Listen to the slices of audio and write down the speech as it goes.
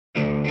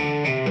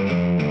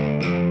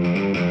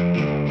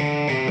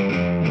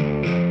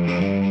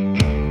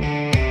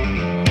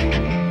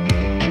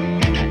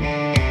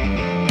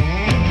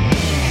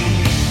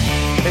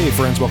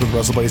Welcome to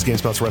Wrestle Buddies,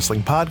 GameSpot's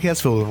wrestling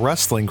podcast filled with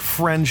wrestling,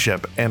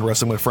 friendship, and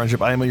wrestling with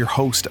friendship. I am your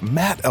host,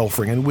 Matt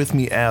Elfring, and with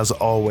me, as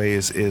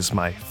always, is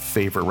my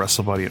favorite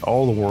wrestle buddy in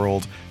all the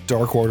world,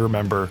 Dark Order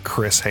member,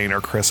 Chris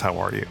Hayner. Chris, how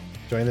are you?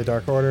 Join the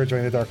Dark Order,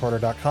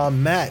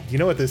 jointhedarkorder.com. Matt, you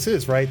know what this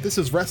is, right? This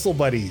is Wrestle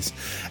Buddies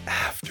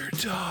After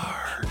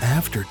Dark.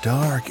 After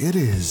dark, it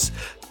is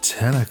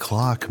 10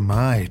 o'clock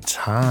my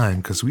time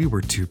because we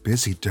were too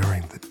busy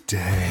during the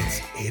day. It's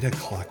 8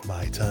 o'clock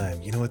my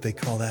time. You know what they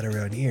call that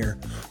around here?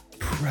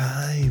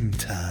 Prime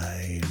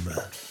time.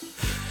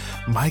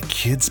 My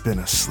kid's been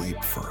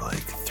asleep for like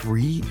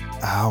 3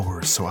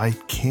 hours, so I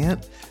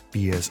can't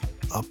be as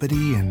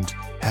uppity and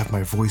have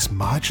my voice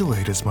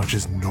modulate as much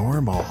as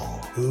normal.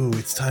 Ooh,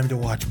 it's time to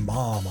watch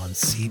Mom on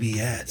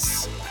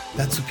CBS.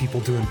 That's what people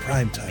do in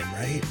prime time,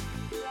 right?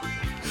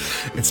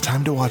 It's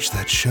time to watch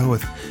that show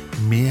with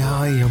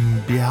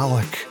Miriam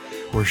Bialik,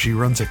 where she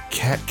runs a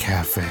cat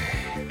cafe.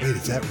 Wait,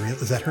 is that real?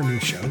 Is that her new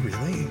show,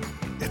 really?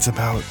 It's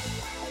about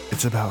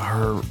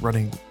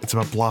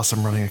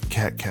Blossom running a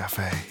cat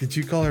cafe. Did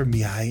you call her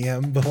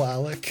Miriam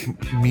Bialik?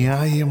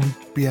 Miriam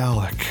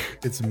Bialik.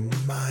 It's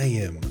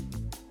Mayim.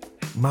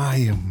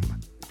 Mayim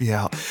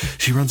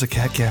Bialik. She runs a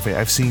cat cafe.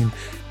 I've seen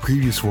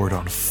previews for it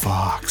on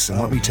Fox, and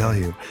let me tell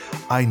you,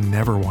 I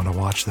never want to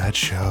watch that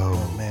show.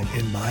 Oh man,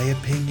 in my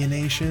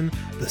opinionation,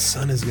 the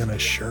sun is gonna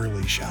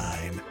surely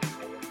shine.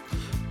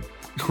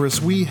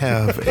 Chris, we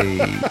have a...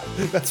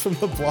 That's from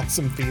the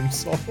Blossom theme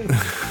song.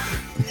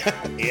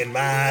 In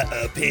my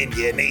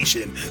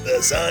opinionation,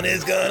 the sun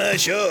is gonna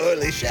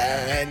surely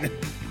shine.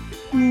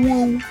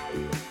 Whoa.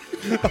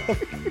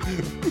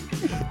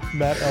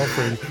 Matt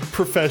Elfring,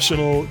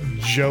 professional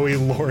Joey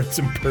Lawrence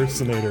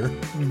impersonator.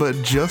 But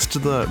just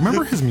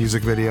remember his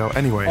music video?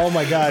 Anyway. Oh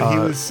my God, he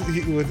was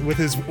with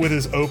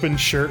his open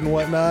shirt and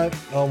whatnot.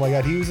 Oh my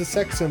God, he was a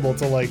sex symbol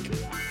to like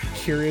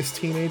curious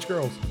teenage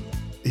girls.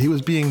 He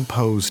was being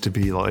posed to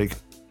be like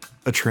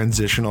a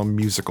transitional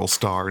musical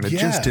star, and it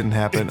just didn't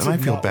happen, and I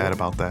feel bad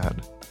about that.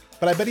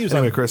 But I bet he was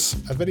Chris.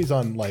 I bet he's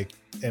on like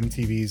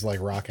MTV's like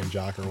Rock and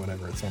Jock or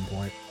whatever at some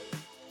point.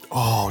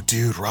 Oh,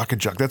 dude, Rock and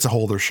Jock. That's a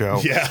whole other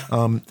show. Yeah.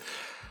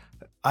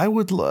 I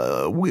would.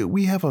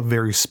 We have a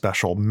very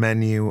special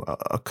menu,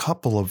 a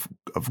couple of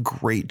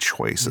great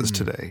choices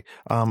today.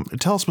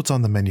 Tell us what's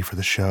on the menu for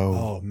the show.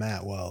 Oh,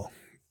 Matt. Well,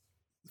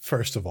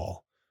 first of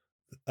all,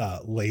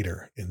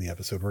 later in the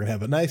episode, we're gonna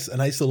have a nice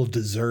little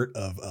dessert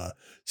of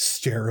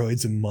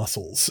steroids and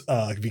muscles,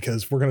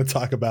 because we're gonna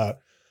talk about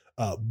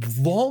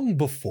long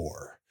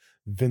before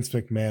Vince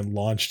McMahon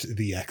launched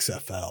the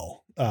XFL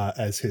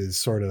as his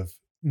sort of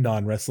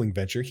non-wrestling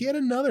venture, he had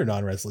another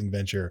non-wrestling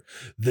venture,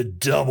 the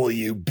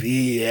WBF,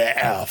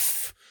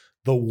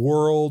 the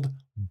World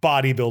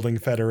Bodybuilding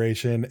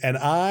Federation, and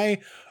I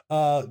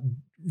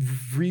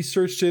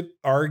researched it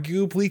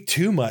arguably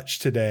too much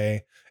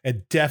today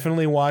and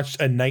definitely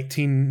watched a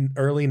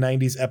early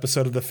 90s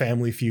episode of The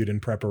Family Feud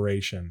in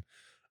preparation.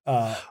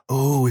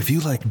 If you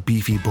like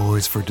beefy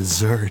boys for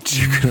dessert,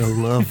 you're gonna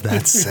love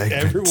that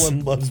segment.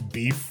 Everyone loves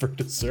beef for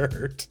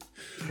dessert.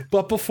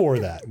 But before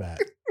that,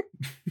 Matt,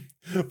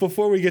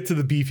 before we get to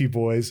the beefy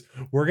boys,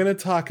 we're going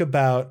to talk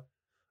about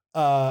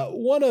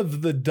one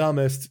of the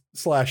dumbest /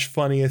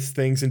 funniest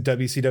things in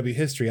WCW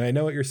history. And I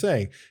know what you're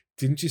saying.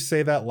 Didn't you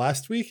say that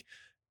last week?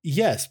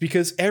 Yes,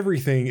 because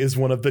everything is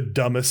one of the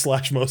dumbest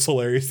 / most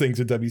hilarious things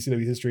in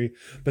WCW history.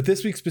 But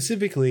this week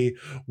specifically,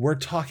 we're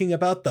talking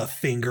about the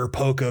finger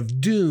poke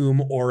of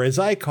doom, or as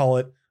I call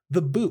it,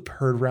 the boop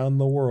heard round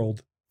the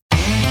world.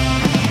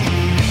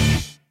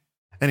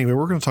 Anyway,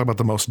 we're going to talk about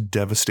the most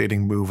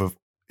devastating move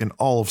in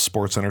all of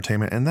sports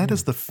entertainment, and that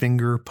is the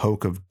finger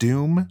poke of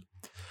doom.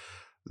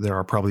 There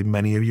are probably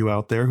many of you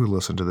out there who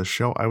listen to this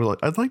show.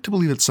 I'd like to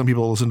believe that some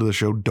people who listen to the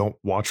show don't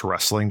watch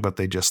wrestling, but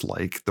they just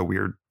like the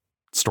weird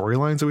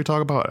storylines that we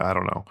talk about. I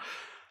don't know.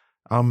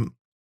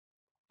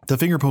 The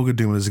finger poke of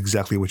doom is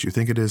exactly what you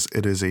think it is.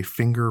 It is a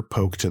finger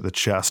poke to the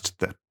chest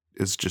that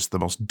is just the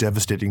most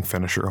devastating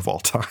finisher of all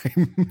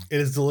time.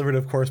 It is delivered,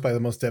 of course, by the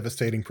most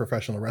devastating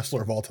professional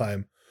wrestler of all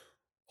time,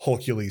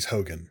 Hercules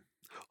Hogan.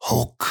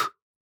 Hulk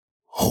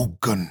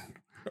Hogan.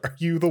 Are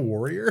you the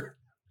warrior?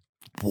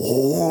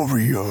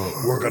 Warrior.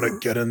 We're going to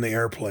get in the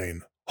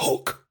airplane.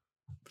 Hulk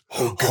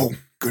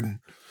Hogan.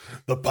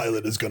 The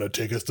pilot is going to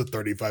take us to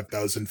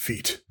 35,000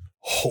 feet.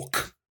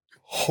 Hulk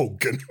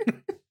Hogan.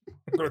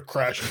 We're going to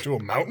crash into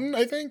a mountain,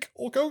 I think.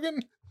 Hulk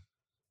Hogan.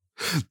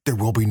 There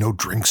will be no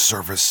drink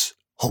service.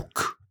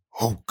 Hulk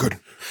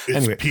Hogan.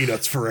 It's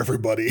peanuts for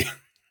everybody.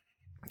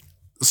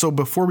 So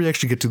before we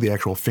actually get to the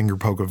actual finger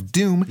poke of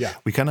doom,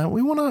 we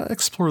want to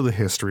explore the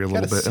history a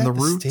little bit and the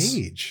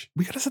roots.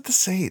 We got to set the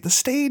stage. The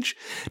stage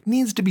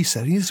needs to be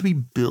set. It needs to be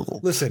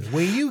built. Listen,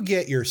 when you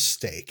get your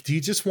steak, do you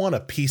just want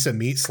a piece of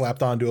meat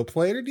slapped onto a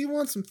plate, or do you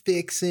want some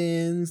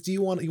fixins? Do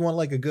you want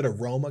like a good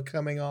aroma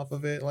coming off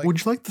of it? Like,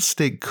 would you like the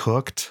steak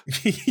cooked?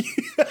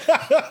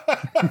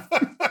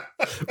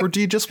 Or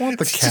do you just want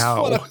the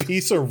cow? Just want a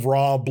piece of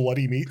raw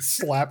bloody meat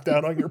slapped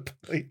down on your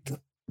plate,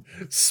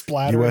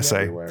 splattering USA.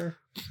 everywhere.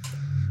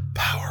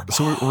 Powerball.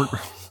 So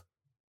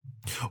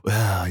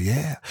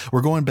Yeah.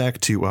 We're going back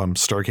to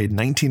Starrcade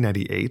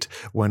 1998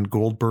 when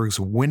Goldberg's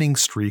winning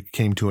streak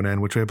came to an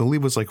end, which I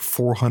believe was like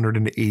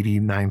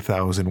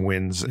 489,000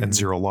 wins and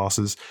 0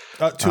 losses.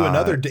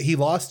 He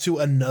lost to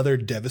another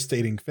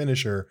devastating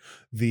finisher,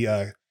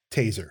 the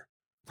taser,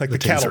 like the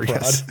cattle taser,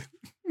 prod, yes.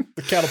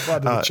 the cattle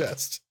prod to the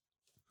chest.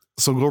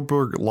 So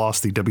Goldberg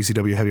lost the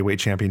WCW Heavyweight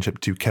Championship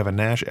to Kevin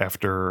Nash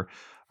after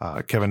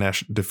Kevin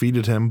Nash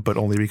defeated him, but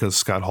only because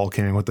Scott Hall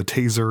came in with the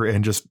taser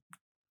and just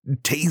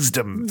tased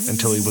him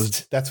until he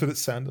was. That's what it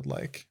sounded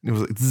like. It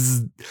was like,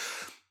 zzz.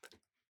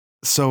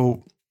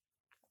 So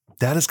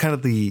that is kind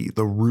of the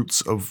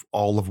roots of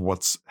all of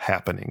what's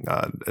happening.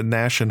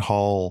 Nash and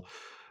Hall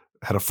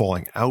had a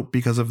falling out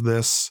because of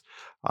this.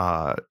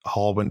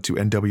 Hall went to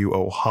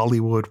NWO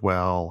Hollywood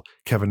while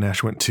Kevin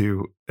Nash went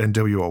to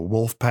NWO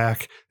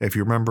Wolfpack. If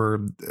you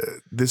remember,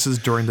 this is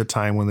during the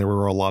time when there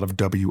were a lot of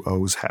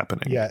WOs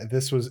happening. Yeah,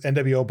 this was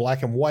NWO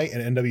Black and White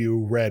and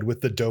NWO Red with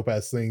the dope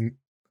ass thing,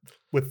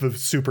 with the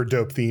super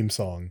dope theme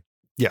song.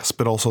 Yes,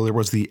 but also there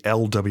was the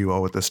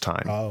LWO at this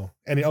time. Oh,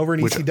 and over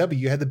in ECW,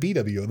 you had the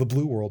BWO, the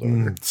Blue World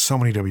Order. So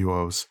many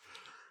WOs.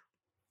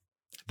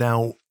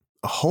 Now,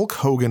 Hulk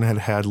Hogan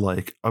had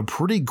like a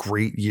pretty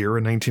great year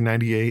in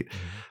 1998.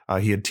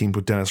 He had teamed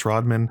with Dennis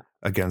Rodman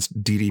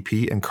against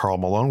DDP and Karl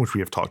Malone, which we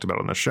have talked about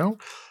on the show.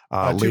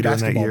 Later in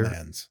that year,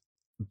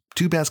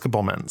 two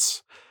basketball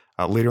men's.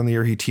 Later in the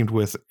year, he teamed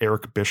with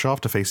Eric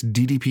Bischoff to face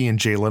DDP and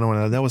Jay Leno,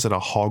 and that was at a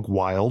Hog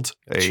Wild,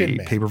 a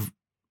paper.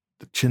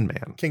 Chin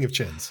Man, King of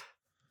Chins.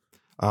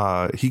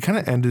 He kind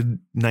of ended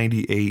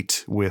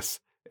 98 with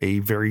a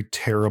very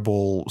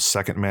terrible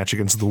second match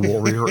against the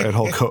Warrior at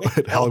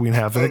Halloween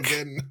Havoc.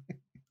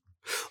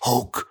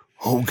 Hulk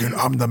Hogan,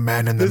 I'm the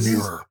man in the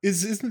mirror.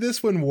 Isn't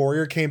this when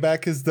Warrior came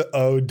back as the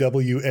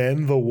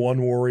OWN, the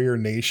One Warrior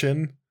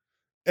Nation?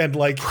 And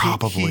like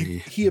probably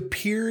he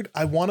appeared.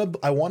 I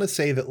want to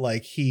say that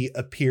like he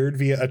appeared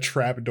via a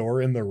trap door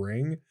in the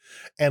ring,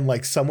 and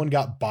like someone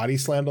got body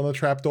slammed on the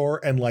trap door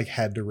and like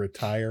had to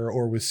retire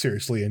or was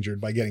seriously injured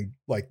by getting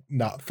like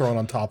not thrown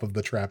on top of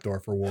the trap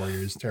door for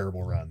Warrior's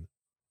terrible run.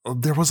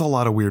 There was a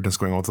lot of weirdness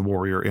going on with the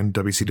Warrior in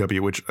WCW,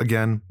 which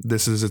again,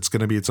 it's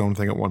going to be its own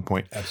thing at one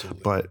point.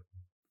 Absolutely. But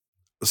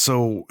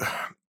so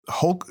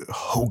Hulk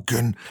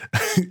Hogan,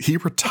 he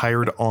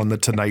retired on the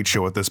Tonight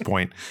Show at this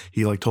point.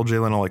 He like told Jay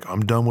Leno, like,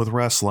 I'm done with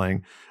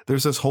wrestling.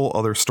 There's this whole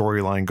other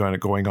storyline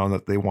going on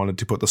that they wanted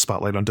to put the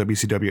spotlight on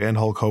WCW and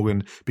Hulk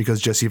Hogan because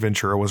Jesse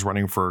Ventura was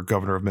running for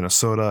governor of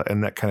Minnesota,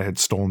 and that kind of had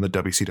stolen the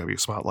WCW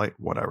spotlight,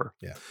 whatever.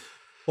 Yeah.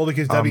 Well,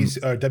 because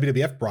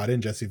WWF brought in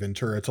Jesse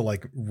Ventura to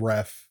like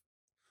ref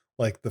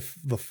like the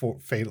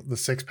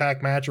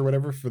 6-pack match or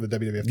whatever for the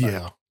WWF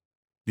title.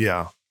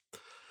 Yeah.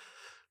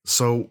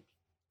 So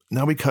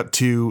now we cut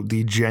to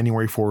the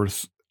January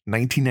 4th,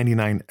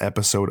 1999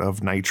 episode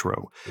of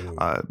Nitro.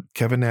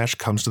 Kevin Nash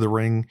comes to the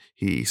ring.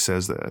 He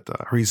says that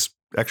he's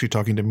actually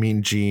talking to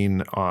Mean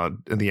Gene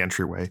in the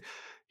entryway.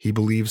 He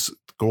believes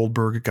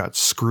Goldberg got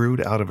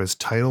screwed out of his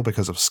title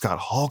because of Scott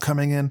Hall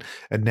coming in,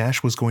 and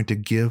Nash was going to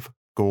give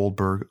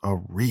Goldberg a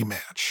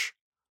rematch.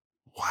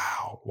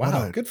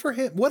 Wow. Good for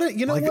him.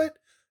 What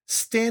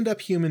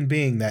stand-up human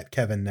being that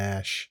Kevin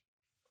Nash.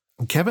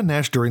 Kevin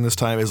Nash during this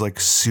time is like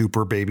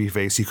super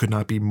babyface. He could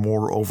not be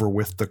more over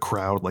with the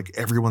crowd. Like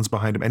everyone's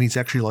behind him, and he's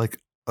actually like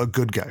a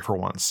good guy for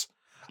once.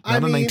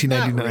 Not in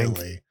 1999. Not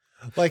really.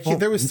 Like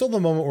there was still the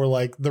moment where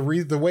like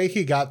the way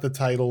he got the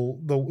title,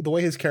 the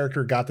way his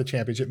character got the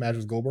championship match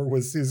with Goldberg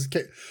was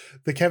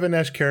the Kevin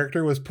Nash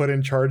character was put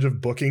in charge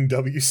of booking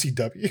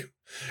WCW.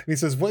 And he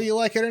says, whether you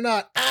like it or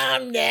not,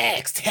 I'm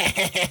next.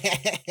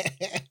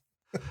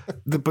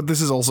 But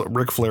this is also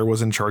Ric Flair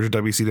was in charge of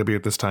WCW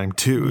at this time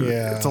too.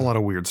 Yeah. It's a lot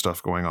of weird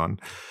stuff going on.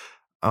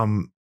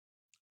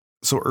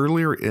 So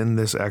earlier in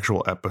this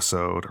actual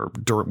episode, or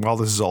while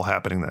this is all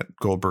happening, that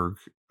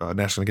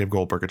Nash gonna give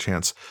Goldberg a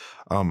chance.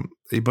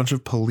 A bunch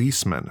of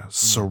policemen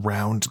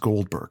surround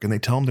Goldberg and they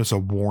tell him there's a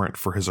warrant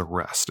for his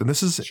arrest. And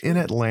this is in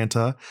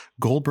Atlanta.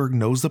 Goldberg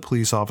knows the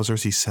police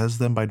officers. He says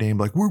them by name,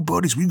 like, we're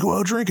buddies. We go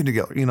out drinking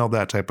together. You know,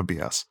 that type of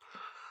BS.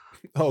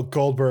 Oh,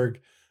 Goldberg.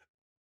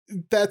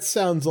 That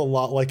sounds a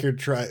lot like you're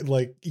trying,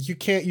 like you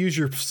can't use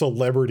your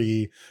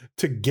celebrity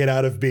to get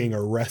out of being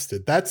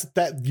arrested.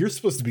 You're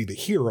supposed to be the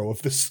hero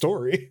of this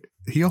story.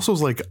 He also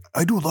was like,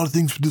 I do a lot of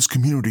things for this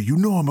community. You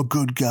know, I'm a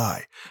good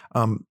guy.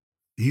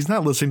 He's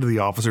not listening to the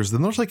officers.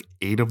 Then there's like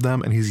 8 of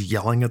them and he's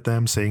yelling at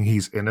them saying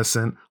he's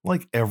innocent,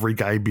 like every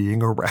guy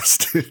being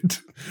arrested.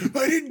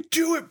 I didn't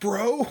do it,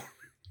 bro.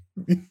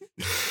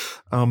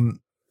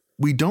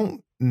 We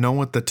don't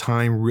know at the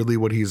time really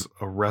what he's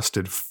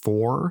arrested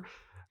for.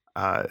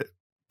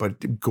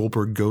 But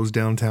Goldberg goes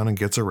downtown and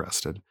gets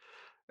arrested,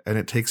 and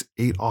it takes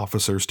 8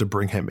 officers to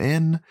bring him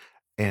in.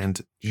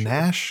 And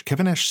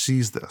Kevin Nash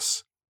sees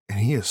this, and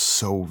he is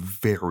so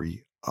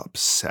very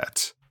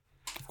upset.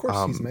 Of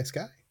course, he's a nice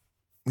guy.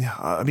 Yeah,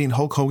 I mean,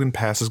 Hulk Hogan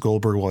passes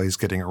Goldberg while he's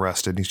getting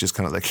arrested, and he's just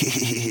kind of like,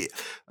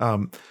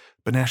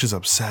 but Nash is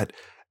upset,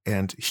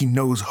 and he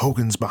knows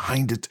Hogan's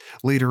behind it.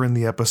 Later in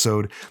the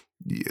episode,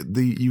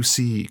 you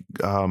see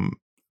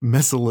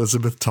Miss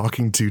Elizabeth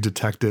talking to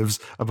detectives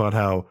about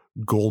how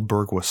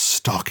Goldberg was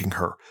stalking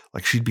her.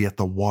 Like she'd be at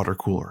the water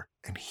cooler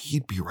and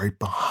he'd be right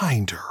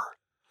behind her.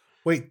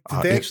 Wait,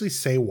 did they actually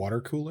say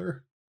water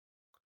cooler?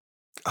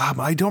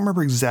 I don't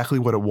remember exactly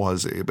what it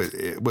was, but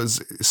it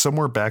was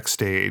somewhere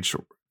backstage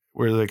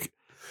where like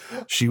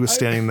she was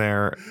standing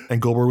there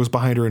and Goldberg was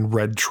behind her in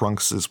red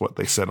trunks is what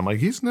they said. I'm like,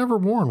 he's never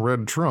worn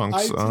red trunks.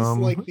 I just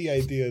like the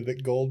idea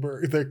that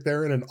Goldberg,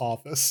 they're in an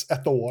office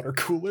at the water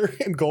cooler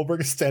and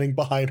Goldberg is standing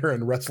behind her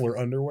in wrestler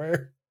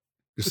underwear.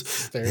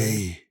 Just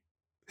hey,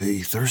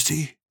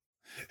 thirsty?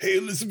 Hey,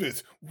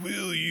 Elizabeth,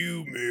 will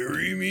you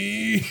marry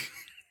me?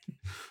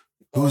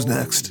 Who's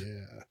next? Yeah.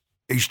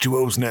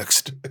 H2O's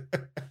next.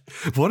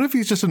 What if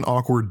he's just an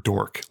awkward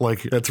dork?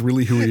 Like, that's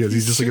really who he is.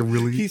 He's just like a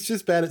really... He's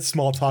just bad at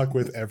small talk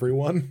with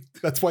everyone.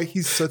 That's why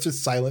he's such a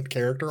silent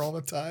character all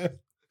the time.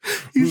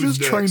 He's just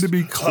trying to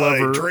be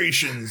clever.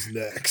 Hydration's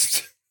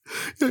next.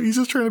 Yeah, he's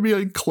just trying to be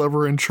like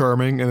clever and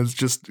charming, and it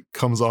just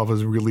comes off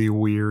as really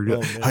weird.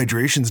 Oh,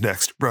 Hydration's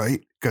next,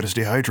 right? Got to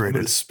stay hydrated. I'm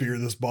gonna spear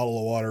this bottle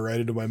of water right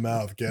into my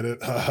mouth. Get it?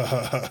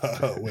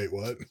 Wait,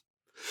 what?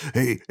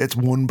 Hey, it's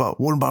one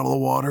bottle of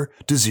water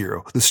to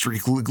 0. The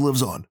streak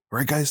lives on.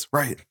 Right, guys?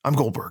 Right. I'm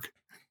Goldberg.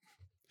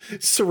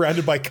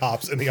 Surrounded by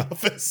cops in the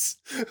office.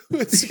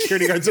 With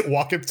security guards that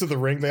walk up to the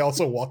ring. They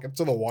also walk up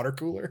to the water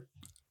cooler.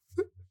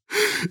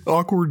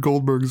 Awkward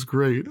Goldberg's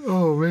great.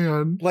 Oh,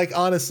 man. Like,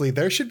 honestly,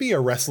 there should be a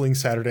wrestling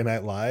Saturday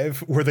Night Live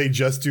where they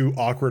just do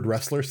awkward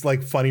wrestlers,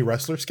 like funny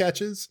wrestler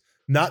sketches.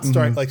 Not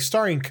starring, like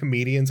starring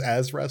comedians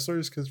as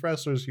wrestlers, because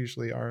wrestlers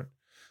usually aren't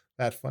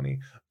that funny.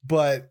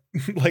 But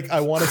like, I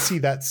want to see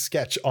that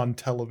sketch on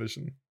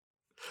television.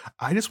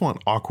 I just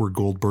want awkward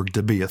Goldberg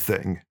to be a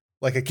thing.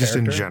 Like a character? Just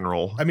in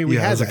general. I mean, we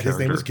had that. His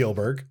name was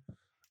Gilberg.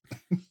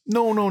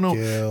 No.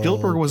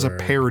 Gilberg was a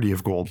parody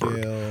of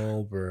Goldberg.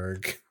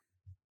 Gilberg.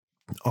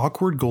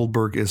 Awkward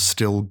Goldberg is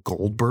still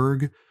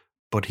Goldberg,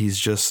 but he's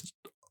just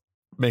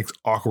makes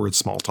awkward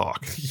small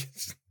talk.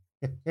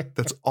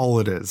 That's all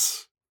it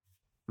is.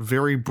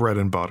 Very bread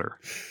and butter.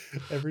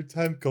 Every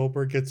time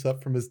Goldberg gets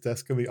up from his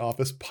desk in the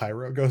office,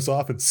 pyro goes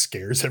off and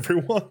scares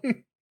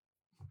everyone.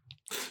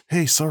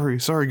 Hey, sorry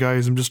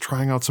guys, I'm just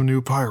trying out some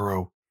new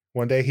pyro.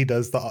 One day he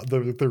does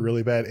the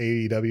really bad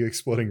AEW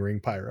exploding ring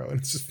pyro,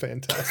 and it's just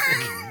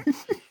fantastic.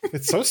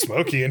 It's so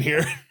smoky in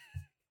here.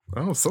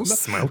 Oh, so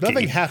smoky.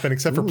 Nothing happened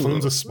except for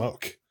plumes of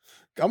smoke.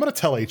 I'm going to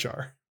tell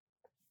HR.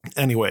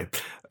 Anyway,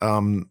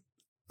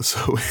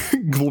 so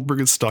Goldberg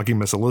is stalking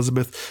Miss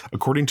Elizabeth.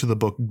 According to the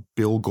book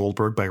Bill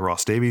Goldberg by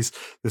Ross Davies,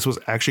 this was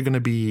actually going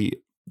to be,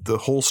 the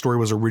whole story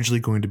was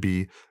originally going to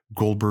be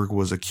Goldberg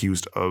was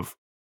accused of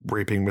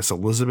raping Miss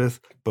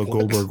Elizabeth, but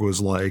what? Goldberg was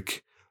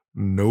like,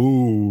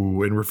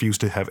 no, and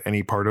refused to have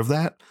any part of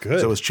that. Good.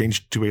 So it was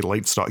changed to a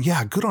light stalk.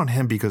 Yeah, good on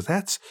him, because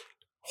that's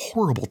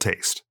horrible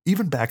taste,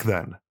 even back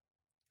then.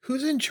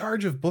 Who's in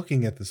charge of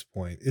booking at this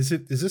point? Is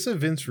this a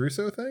Vince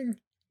Russo thing?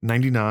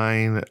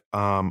 99.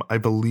 I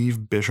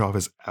believe Bischoff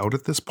is out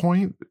at this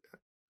point.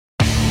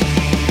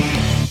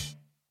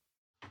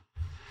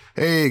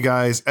 Hey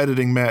guys,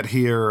 editing Matt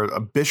here.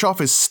 Bischoff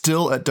is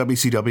still at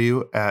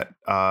WCW at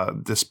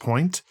this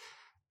point,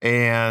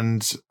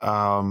 and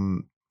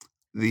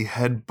the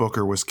head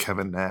booker was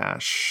Kevin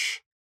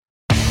Nash.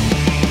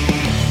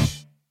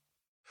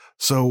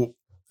 So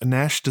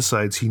Nash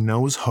decides he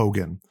knows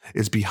Hogan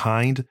is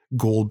behind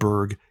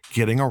Goldberg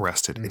getting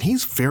arrested, and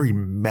he's very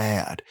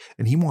mad,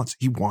 and he wants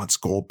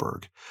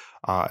Goldberg,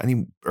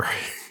 he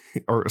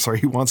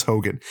wants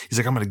Hogan. He's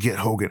like, I'm going to get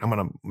Hogan. I'm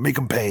going to make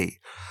him pay.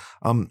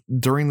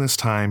 During this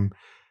time,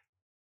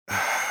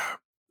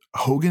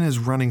 Hogan is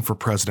running for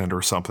president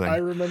or something. I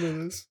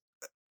remember this.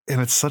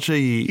 And it's such a...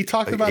 He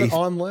talked about it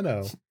on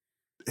Leno.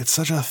 It's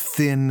such a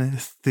thin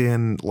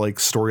like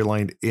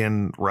storyline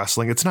in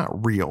wrestling. It's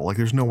not real. Like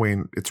there's no way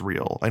it's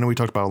real. I know we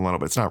talked about it a little,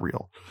 but it's not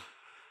real.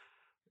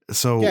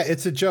 So yeah,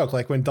 it's a joke.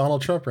 Like when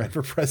Donald Trump ran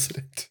for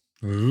president.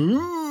 Ooh,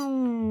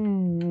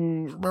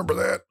 remember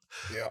that?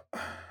 Yeah.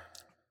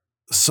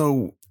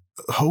 So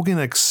Hogan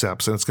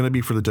accepts, and it's going to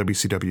be for the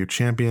WCW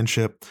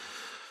championship.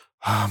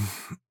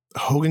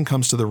 Hogan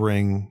comes to the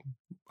ring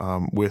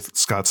with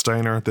Scott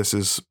Steiner. This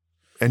is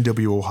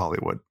NWO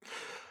Hollywood.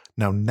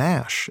 Now,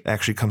 Nash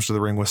actually comes to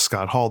the ring with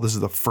Scott Hall. This is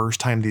the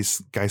first time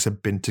these guys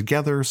have been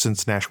together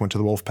since Nash went to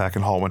the Wolfpack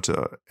and Hall went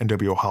to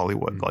NWO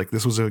Hollywood. Mm-hmm. Like,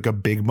 this was like a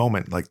big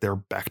moment. Like, they're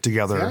back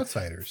together. The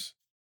Outsiders.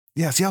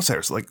 Yeah, it's the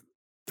Outsiders. Like,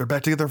 they're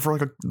back together for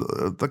like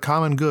the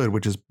common good,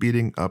 which is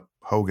beating up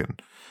Hogan.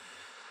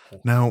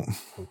 Now,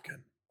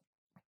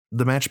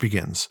 the match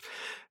begins,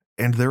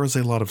 and there is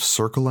a lot of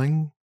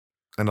circling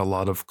and a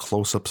lot of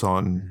close-ups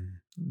on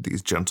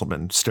these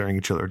gentlemen staring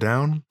each other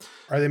down.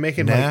 Are they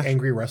making like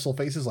angry wrestle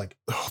faces? Like,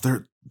 oh,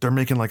 they're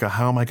making like a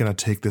how am I going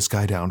to take this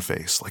guy down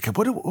face? Like, how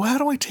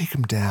do I take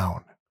him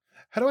down?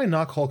 How do I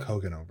knock Hulk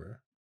Hogan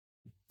over?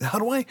 How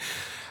do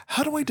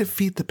I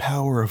defeat the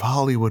power of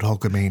Hollywood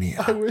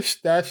Hulkamania? I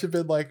wish Nash had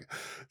been like,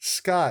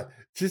 Scott,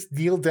 just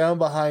kneel down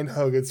behind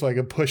Hogan so I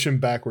can push him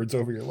backwards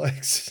over your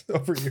legs,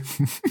 over you.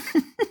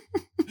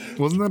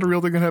 Wasn't that a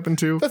real thing that happened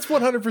too? That's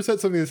 100%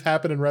 something that's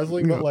happened in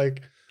wrestling, but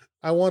like,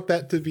 I want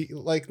that to be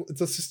like,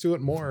 let's just do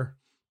it more.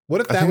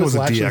 What if I that think it was was a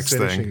Lashley's DX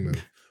finishing thing.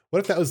 move? What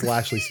if that was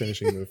Lashley's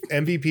finishing move?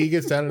 MVP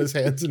gets down on his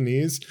hands and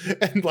knees,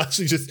 and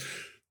Lashley just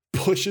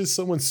pushes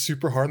someone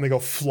super hard, and they go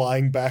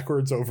flying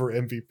backwards over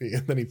MVP,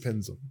 and then he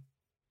pins them.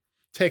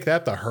 Take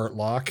that, the Hurt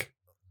Lock.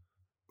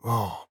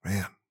 Oh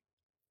man.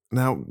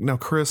 Now,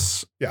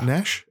 Chris, Yeah.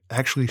 Nash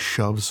actually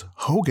shoves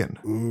Hogan,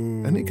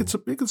 Ooh. and he gets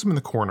him in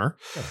the corner,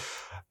 Yeah.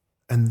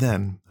 and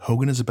then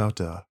Hogan is about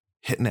to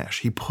hit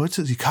Nash. He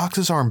cocks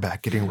his arm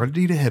back, getting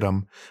ready to hit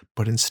him,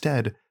 but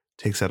instead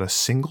takes out a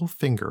single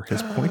finger,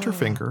 his pointer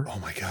finger. Oh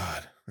my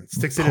god! It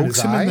sticks it in Pokes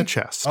his him eye? in the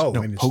chest. Oh,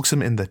 no, in his- pokes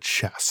him in the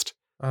chest.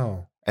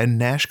 Oh, And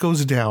Nash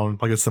goes down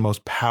like it's the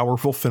most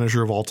powerful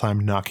finisher of all time,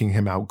 knocking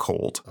him out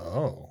cold.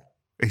 oh.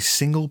 A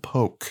single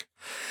poke.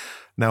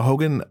 Now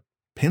Hogan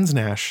pins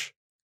Nash,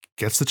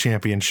 gets the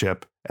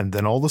championship, and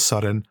then all of a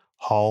sudden,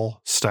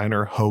 Hall,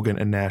 Steiner, Hogan,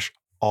 and Nash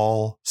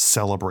all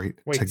celebrate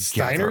Wait, together.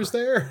 Steiner's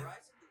there?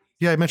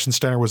 Yeah, I mentioned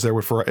Steiner was there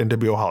for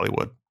NWO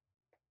Hollywood.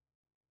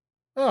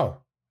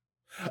 Oh,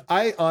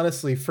 I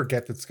honestly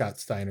forget that Scott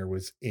Steiner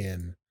was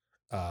in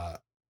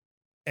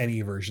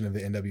any version of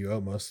the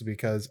NWO, mostly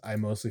because I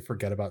mostly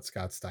forget about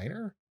Scott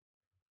Steiner,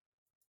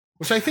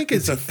 which I think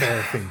is a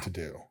fair thing to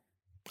do.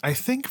 I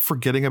think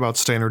forgetting about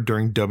Steiner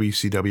during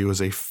WCW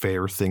is a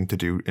fair thing to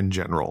do in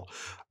general.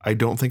 I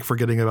don't think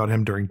forgetting about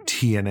him during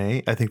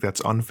TNA, I think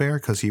that's unfair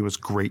because he was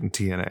great in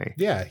TNA.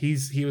 Yeah, he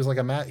was like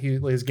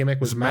his gimmick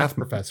was He's a math math-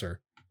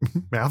 professor.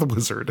 Math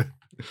wizard.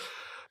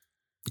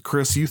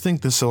 Chris, you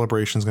think this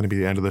celebration is going to be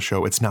the end of the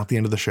show? It's not the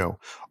end of the show.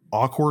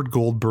 Awkward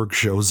Goldberg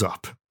shows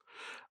up.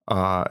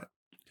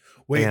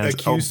 Wait, And-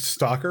 accused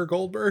stalker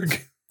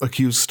Goldberg?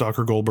 Accused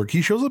stalker Goldberg.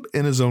 He shows up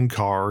in his own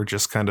car,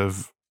 just kind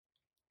of,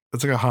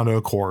 it's like a Honda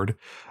Accord.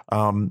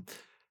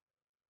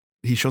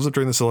 He shows up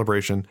during the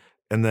celebration,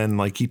 and then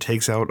like he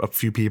takes out a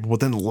few people,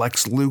 but then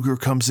Lex Luger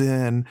comes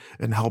in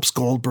and helps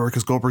Goldberg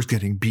because Goldberg's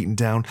getting beaten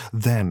down.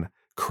 Then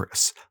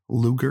Chris,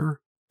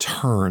 Luger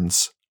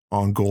turns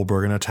on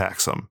Goldberg and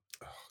attacks him.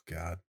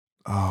 God,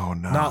 Oh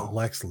no. not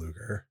Lex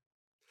Luger.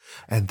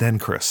 And then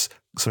Chris,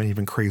 something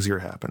even crazier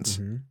happens.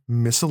 Mhm.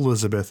 Miss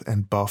Elizabeth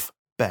and Buff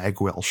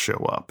Bagwell show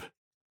up.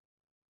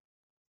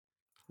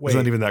 Wait, It's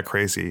not even that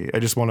crazy. I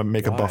just want to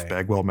make a Buff Why?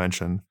 Bagwell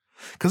mention.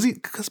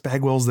 Because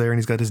Bagwell's there and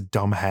he's got his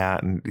dumb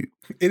hat and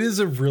it is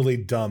a really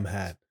dumb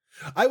hat.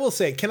 I will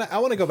say, I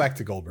want to go back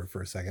to Goldberg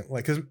for a second.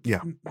 Like, because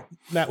Yeah.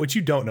 Matt, what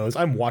you don't know is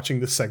I'm watching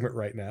this segment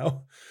right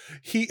now.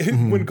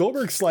 Mhm. When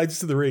Goldberg slides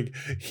to the ring,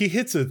 he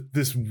hits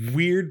this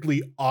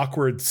weirdly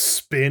awkward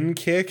spin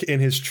kick in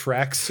his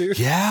tracksuit.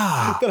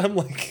 yeah. That I'm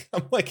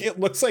like, it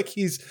looks like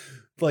he's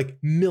like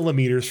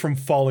millimeters from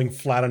falling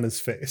flat on his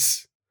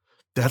face.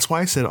 That's why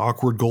I said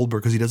awkward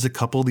Goldberg, because he does a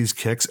couple of these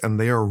kicks and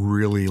they are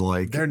really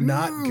like They're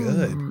not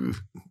good.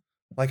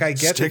 Like, I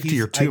get Stick that to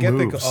your I two get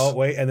moves. oh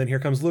wait, and then here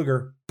comes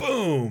Luger,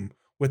 boom,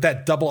 with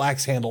that double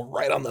axe handle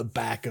right on the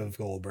back of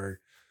Goldberg,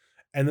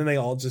 and then they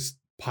all just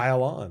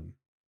pile on.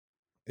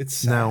 It's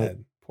sad. Now,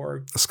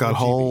 Poor Scott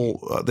poor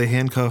Hall, they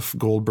handcuff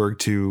Goldberg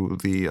to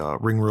the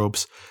ring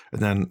ropes,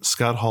 and then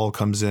Scott Hall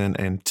comes in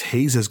and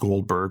tases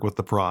Goldberg with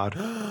the prod.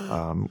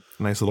 GB.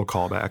 Nice little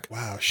callback.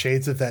 Wow,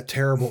 shades of that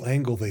terrible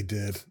angle they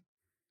did.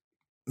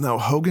 Now,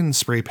 Hogan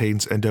spray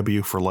paints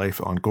NW for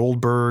life on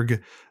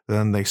Goldberg.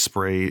 Then they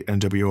spray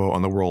NWO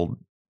on the World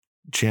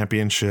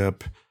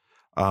Championship.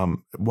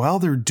 While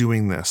they're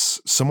doing this,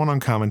 someone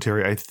on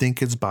commentary, I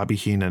think it's Bobby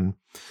Heenan,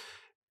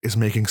 is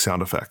making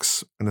sound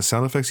effects. And the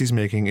sound effects he's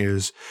making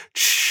is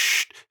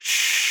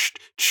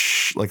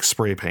like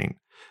spray paint.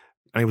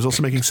 And he was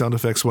also making sound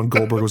effects when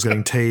Goldberg was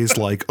getting tased,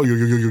 like, oh,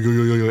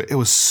 it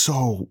was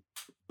so,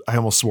 I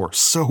almost swore,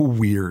 so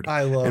weird.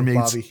 I love It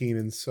makes- Bobby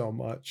Heenan so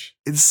much.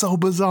 It's so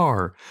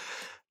bizarre.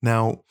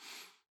 Now,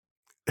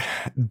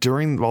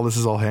 while this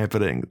is all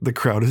happening, the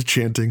crowd is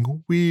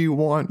chanting, "We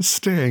want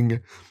Sting."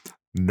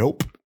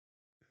 Nope.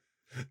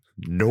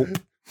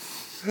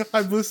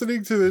 I'm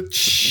listening to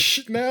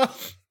the now.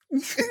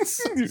 It's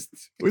so stupid.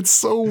 It's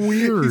so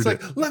weird. He's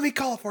like, let me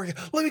call it for you.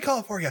 Let me call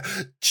it for you.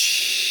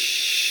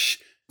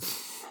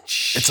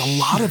 It's a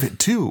lot of it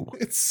too.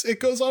 It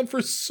goes on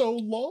for so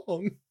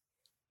long.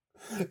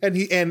 And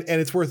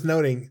it's worth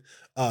noting,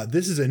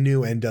 this is a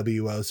new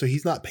NWO, so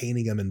he's not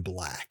painting him in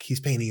black. He's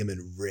painting him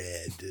in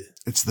red.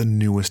 It's the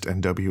newest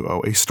NWO,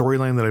 a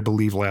storyline that I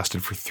believe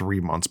lasted for 3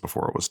 months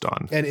before it was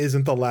done. And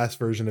isn't the last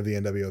version of the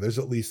NWO. There's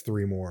at least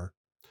 3 more.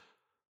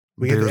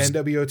 We have There's- the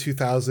NWO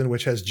 2000,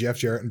 which has Jeff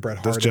Jarrett and Bret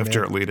Hart. There's in Jeff it.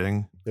 Jarrett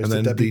leading, There's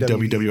and then the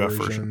WWE WWF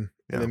version.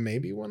 Yeah. And then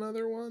maybe one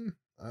other one.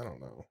 I don't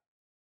know.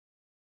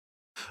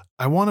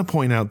 I want to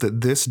point out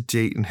that this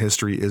date in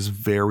history is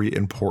very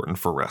important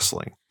for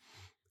wrestling,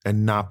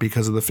 and not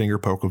because of the finger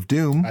poke of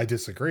doom. I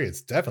disagree.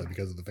 It's definitely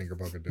because of the finger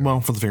poke of doom. Well,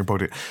 for the finger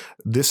poke,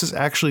 this is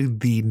actually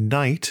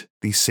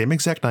the same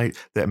exact night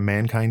that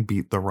Mankind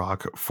beat The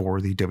Rock for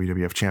the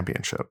WWF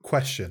Championship.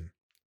 Question.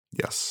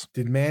 Yes.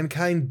 Did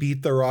Mankind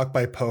beat The Rock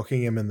by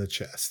poking him in the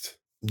chest?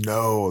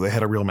 No, they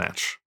had a real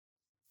match.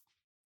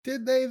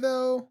 Did they,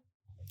 though?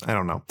 I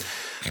don't know.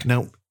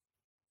 Now,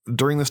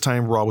 during this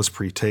time, Raw was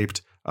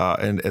pre-taped.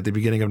 And at the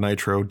beginning of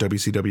Nitro,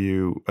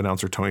 WCW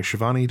announcer Tony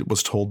Schiavone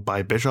was told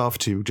by Bischoff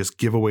to just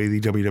give away the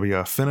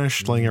WWF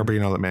finish, letting everybody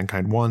know that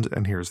Mankind won.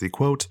 And here's the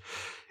quote.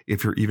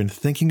 If you're even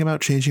thinking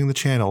about changing the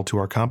channel to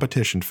our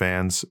competition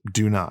fans,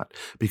 do not,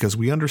 because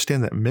we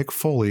understand that Mick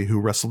Foley, who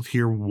wrestled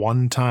here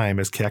one time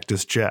as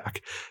Cactus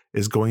Jack,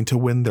 is going to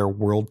win their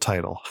world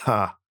title.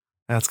 Ha!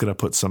 That's going to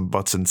put some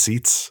butts in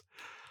seats.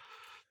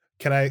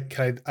 Can I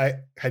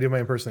do my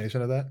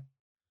impersonation of that?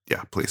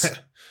 Yeah, please.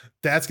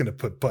 That's going to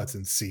put butts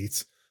in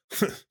seats.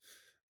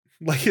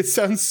 Like, it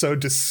sounds so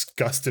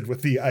disgusted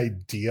with the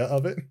idea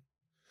of it.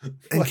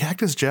 And Like,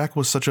 Cactus Jack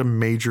was such a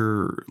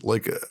major,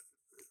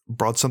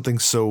 brought something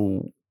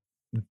so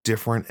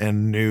different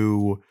and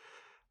new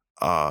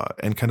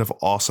and kind of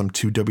awesome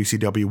to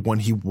WCW when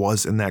he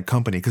was in that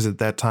company. Because at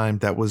that time,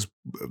 that was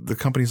the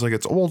company's like,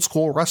 it's old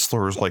school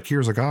wrestlers. Like,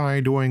 here's a guy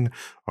doing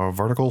a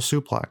vertical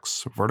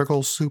suplex.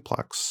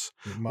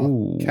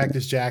 Ooh.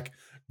 Cactus Jack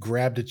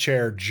grabbed a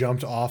chair,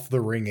 jumped off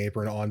the ring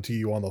apron onto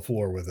you on the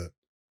floor with it.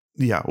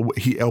 Yeah,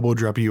 he elbow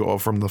drop you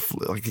from the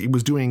like he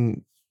was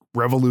doing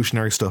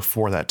revolutionary stuff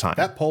for that time.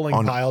 That pulling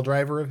pile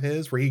driver of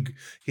his, where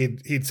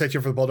he'd set you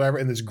for the pole driver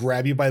and just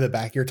grab you by the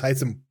back of your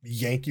tights and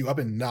yank you up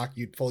and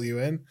pull you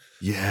in.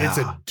 Yeah,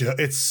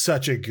 it's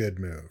such a good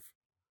move.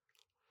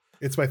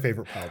 It's my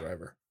favorite pile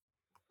driver.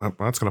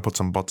 That's gonna put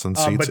some butts in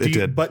seats.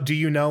 But do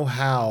you know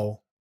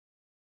how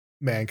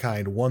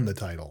Mankind won the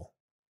title?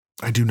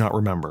 I do not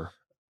remember.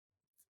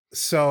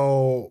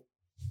 So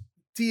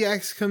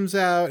DX comes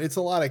out. It's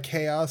a lot of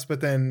chaos,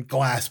 but then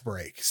glass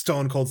break.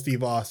 Stone Cold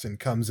Steve Austin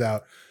comes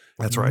out.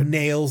 That's right.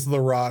 Nails The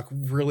Rock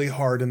really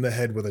hard in the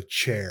head with a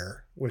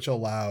chair, which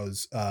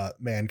allows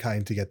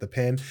Mankind to get the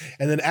pin.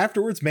 And then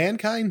afterwards,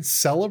 Mankind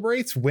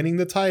celebrates winning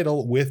the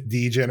title with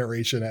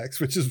D-Generation X,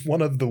 which is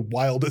one of the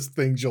wildest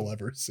things you'll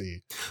ever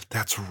see.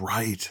 That's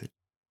right.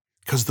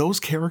 Because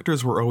those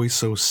characters were always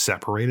so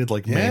separated,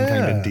 like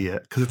Mankind and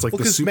DX. Because it's like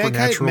the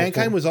supernatural.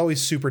 Mankind was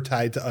always super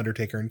tied to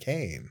Undertaker and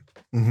Kane.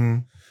 Mm-hmm.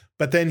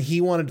 But then he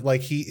wanted,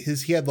 like, he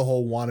had the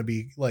whole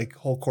wannabe, like,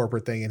 whole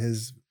corporate thing and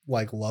his,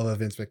 like, love of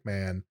Vince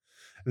McMahon.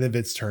 And then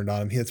Vince turned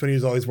on him. That's when he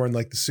was always wearing,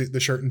 like, the suit, the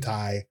shirt and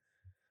tie.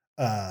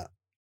 And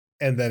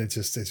then it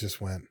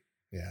just went,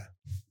 yeah,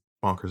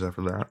 bonkers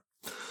after that.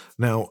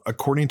 Now,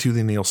 according to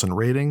the Nielsen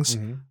ratings,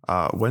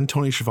 when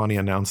Tony Schiavone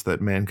announced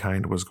that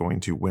Mankind was going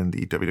to win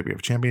the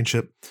WWF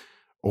Championship,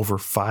 over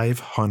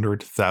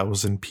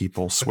 500,000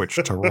 people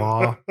switched to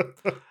Raw,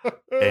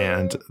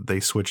 and they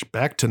switched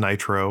back to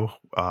Nitro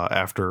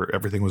after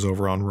everything was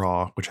over on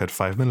Raw, which had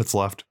 5 minutes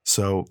left.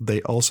 So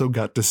they also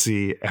got to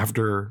see,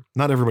 after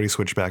not everybody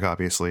switched back,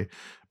 obviously,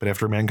 but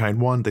after Mankind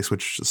won,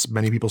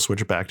 many people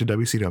switched back to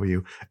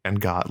WCW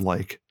and got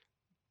like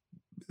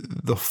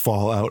the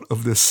fallout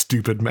of this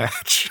stupid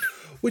match.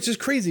 Which is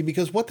crazy,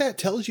 because what that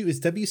tells you is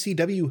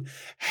WCW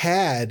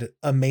had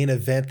a main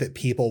event that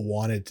people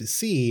wanted to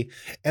see.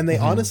 And they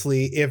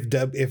honestly, if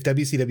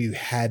WCW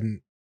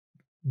hadn't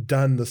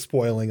done the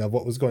spoiling of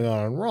what was going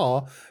on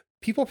Raw,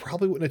 people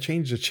probably wouldn't have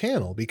changed the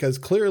channel, because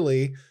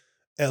clearly,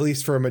 at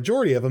least for a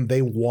majority of them,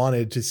 they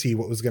wanted to see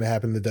what was going to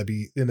happen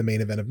in the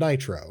main event of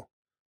Nitro.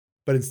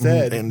 But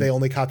instead, they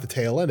only caught the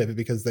tail end of it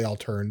because they all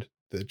turned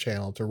the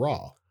channel to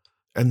Raw.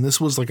 And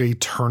this was like a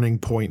turning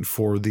point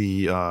for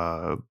the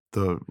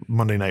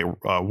Monday Night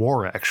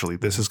War, actually.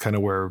 This is kind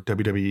of where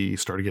WWE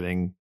started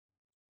getting,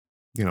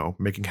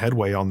 making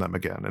headway on them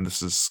again. And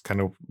this is kind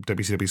of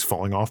WCW's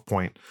falling off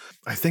point.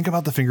 I think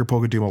about the finger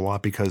poke of doom a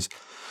lot, because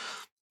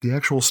the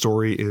actual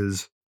story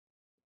is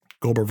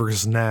Goldberg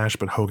versus Nash,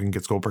 but Hogan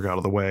gets Goldberg out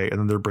of the way, and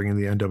then they're bringing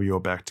the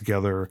NWO back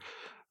together.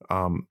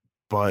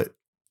 But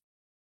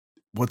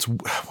what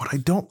I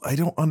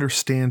don't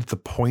understand the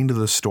point of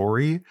the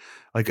story.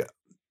 Like,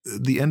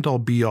 the end all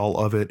be all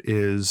of it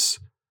is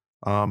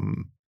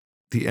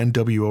the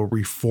NWO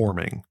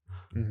reforming.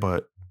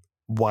 But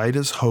why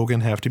does Hogan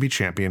have to be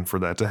champion for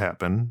that to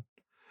happen?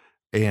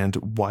 And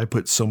why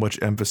put so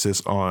much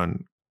emphasis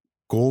on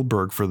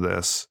Goldberg for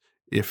this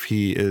if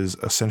he is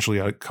essentially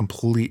a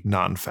complete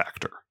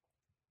non-factor?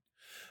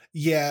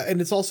 Yeah, and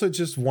it's also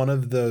just one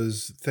of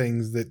those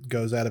things that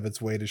goes out of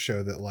its way to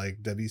show that,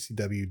 like,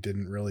 WCW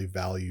didn't really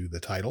value the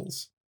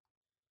titles.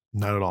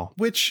 Not at all.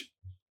 Which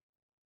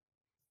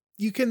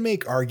you can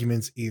make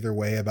arguments either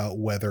way about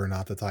whether or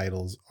not the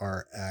titles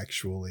are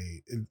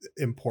actually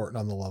important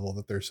on the level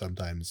that they're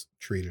sometimes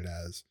treated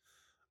as.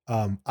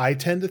 I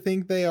tend to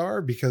think they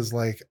are, because,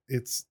 like,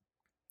 it's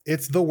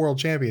the world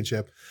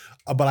championship,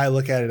 but I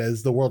look at it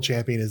as the world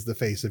champion is the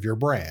face of your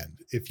brand.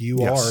 If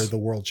you are the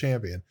world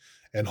champion,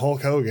 and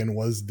Hulk Hogan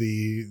was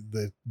the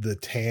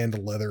tanned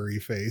leathery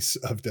face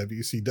of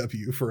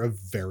WCW for a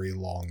very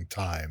long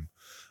time.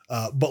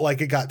 But,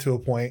 like, it got to a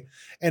point,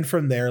 and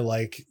from there,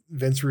 like,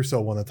 Vince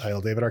Russo won the title,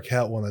 David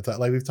Arquette won the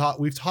title. Like,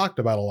 we've talked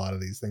about a lot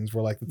of these things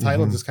where, like, the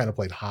title just kind of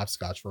played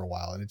hopscotch for a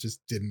while, and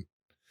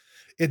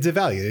it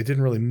devalued. It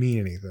didn't really mean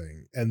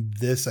anything. And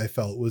this, I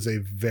felt, was a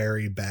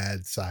very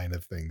bad sign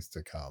of things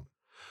to come.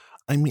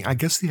 I mean, I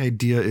guess the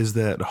idea is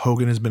that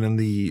Hogan has been in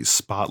the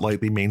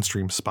spotlight, the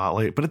mainstream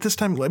spotlight. But at this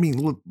time, I mean,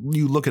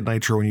 you look at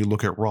Nitro and you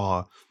look at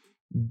Raw,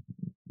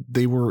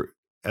 they were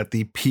at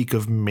the peak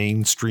of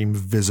mainstream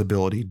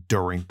visibility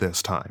during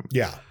this time.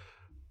 Yeah.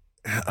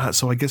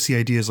 So I guess the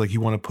idea is like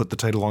you want to put the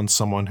title on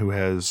someone who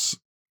has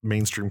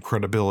mainstream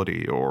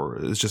credibility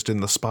or is just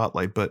in the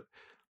spotlight. But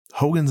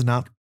Hogan's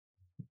not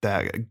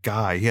that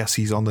guy. Yes,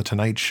 he's on the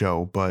Tonight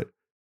Show, but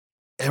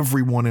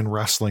everyone in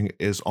wrestling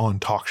is on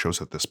talk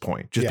shows at this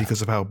point just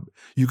because of how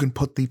you can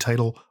put the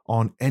title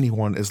on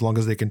anyone as long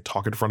as they can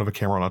talk in front of a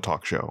camera on a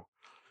talk show.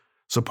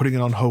 So putting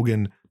it on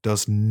Hogan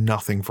does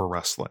nothing for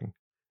wrestling.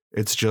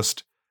 It's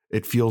just,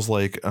 it feels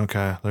like,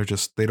 okay,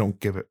 they don't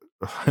give it.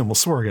 I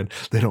almost swore again.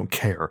 They don't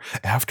care.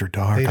 After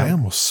Dark, I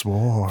almost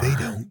swore. They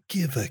don't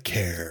give a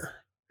care.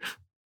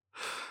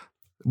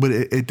 But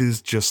it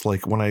is just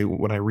like when I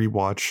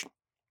rewatch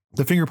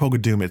the Finger Poke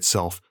of Doom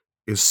itself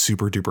is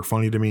super duper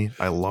funny to me.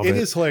 I love it. It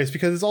is hilarious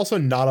because it's also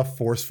not a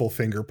forceful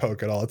finger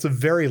poke at all. It's a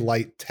very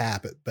light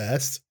tap at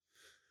best.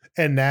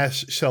 And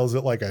Nash shells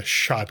it like a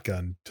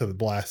shotgun to the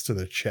blast to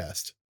the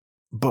chest.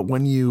 But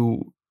when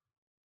you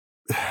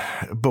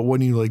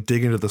like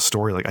dig into the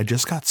story, like I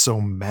just got so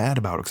mad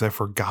about it because I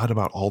forgot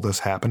about all this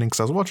happening because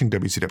I was watching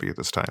WCW at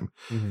this time.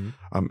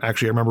 Mm-hmm.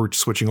 Actually, I remember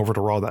switching over to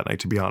Raw that night,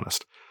 to be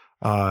honest.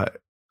 But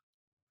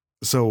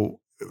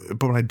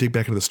when I dig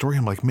back into the story,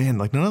 I'm like, man,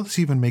 like none of this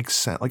even makes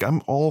sense. Like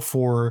I'm all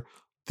for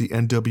the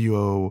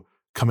NWO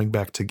coming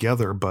back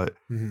together, but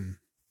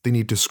they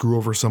need to screw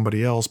over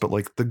somebody else. But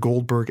like the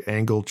Goldberg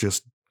angle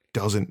just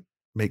doesn't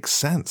make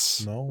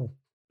sense. No.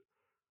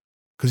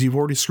 Because you've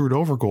already screwed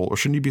over Gold. Or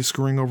shouldn't you be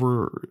screwing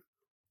over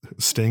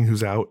Sting,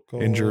 who's out,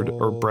 injured,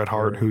 or Bret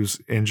Hart,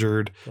 who's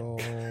injured?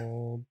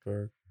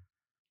 Goldberg.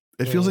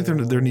 It feels like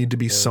there need to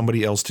be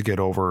somebody else to get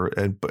over.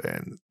 And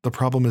the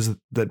problem is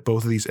that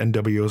both of these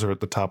NWOs are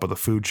at the top of the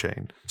food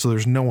chain. So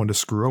there's no one to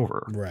screw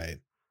over. Right.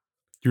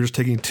 You're just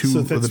taking two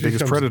of the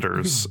biggest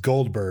predators.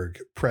 Goldberg,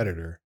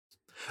 Predator.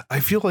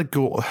 I feel like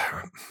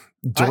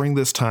during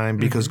this time,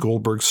 because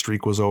Goldberg's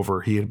streak was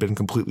over, he had been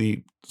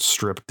completely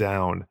stripped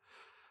down.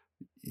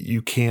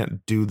 You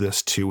can't do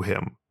this to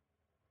him.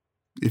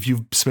 If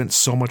you've spent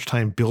so much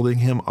time building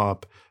him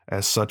up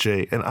as such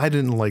and I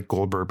didn't like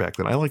Goldberg back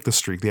then. I like the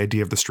streak. The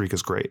idea of the streak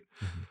is great.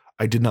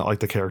 I did not like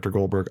the character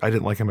Goldberg. I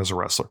didn't like him as a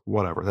wrestler.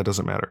 Whatever. That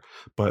doesn't matter.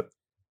 But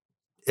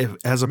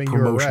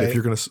promotion, if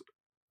you're going to,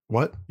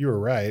 what? You were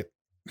right.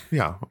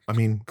 Yeah. I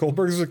mean,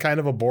 Goldberg is kind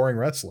of a boring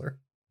wrestler.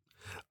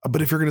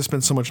 But if you're going to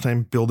spend so much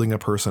time building a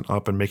person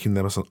up and making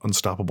them an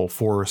unstoppable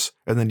force,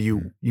 and then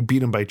you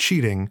beat him by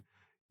cheating,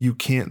 you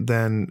can't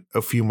then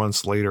a few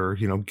months later,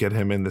 get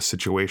him in this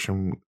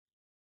situation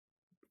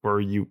where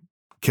you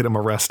get him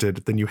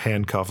arrested, then you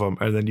handcuff him,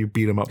 and then you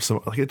beat him up.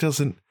 So like it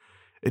doesn't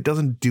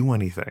do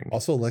anything.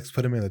 Also, Lex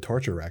put him in the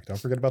torture rack. Don't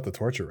forget about the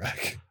torture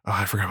rack. Oh,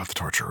 I forgot about the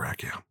torture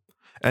rack. Yeah.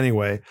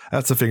 Anyway,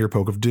 that's the Finger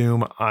Poke of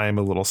Doom. I'm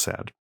a little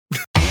sad.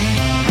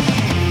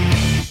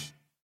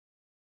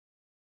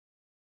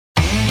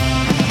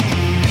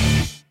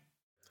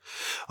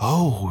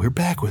 Oh, we're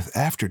back with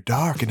After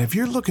Dark, and if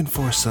you're looking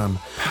for some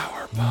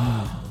power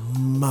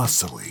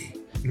muscly,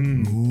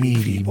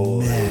 meaty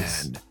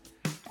men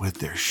with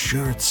their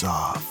shirts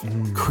off,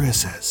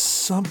 Chris has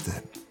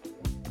something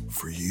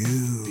for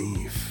you.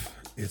 Beef.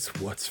 It's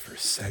what's for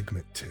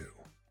segment 2.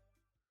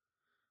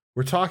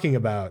 We're talking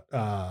about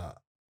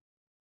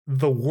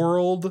the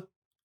World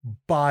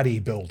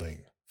Bodybuilding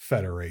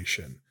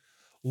Federation.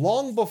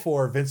 Long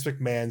before Vince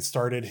McMahon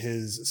started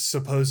his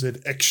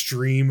supposed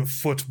Extreme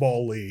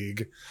Football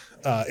League,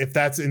 if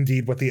that's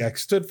indeed what the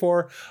X stood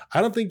for,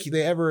 I don't think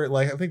they ever,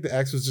 I think the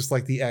X was just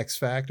like the X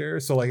Factor.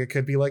 So it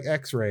could be like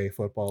X-Ray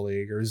Football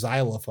League or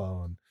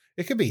Xylophone.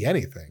 It could be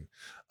anything.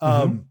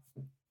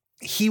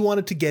 He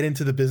wanted to get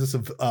into the business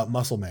of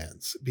muscle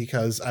mans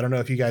because I don't know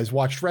if you guys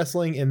watched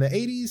wrestling in the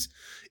 80s.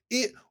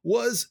 It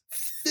was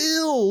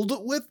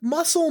filled with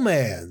muscle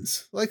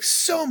mans, like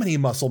so many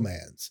muscle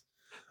mans.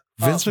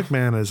 Vince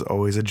McMahon is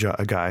always a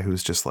guy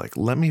who's just like,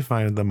 let me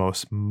find the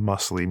most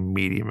muscly,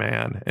 meaty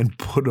man and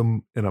put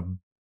him in a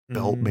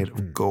belt made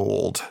of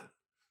gold.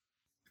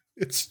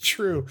 It's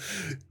true.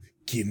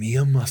 Give me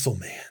a muscle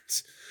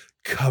man's.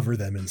 Cover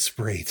them in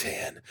spray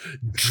tan.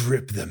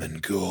 Drip them in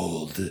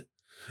gold.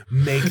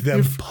 Make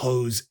them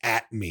pose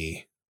at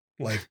me.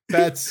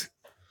 That's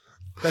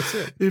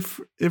it.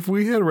 If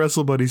we had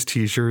Wrestle Buddies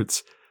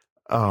t-shirts,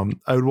 I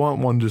would want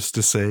one just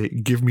to say,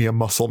 give me a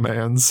muscle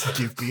man's.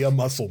 Give me a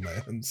muscle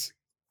man's.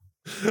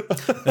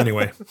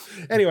 Anyway,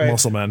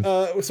 muscle man.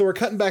 So we're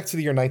cutting back to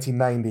the year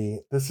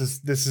 1990. This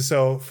is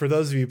so for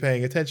those of you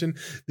paying attention,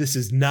 this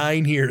is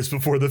 9 years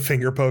before the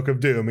Finger Poke of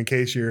Doom. In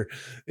case you're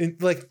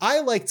I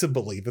like to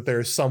believe that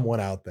there is someone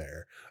out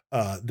there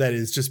that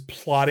is just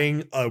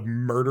plotting a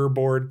murder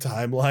board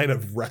timeline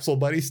of Wrestle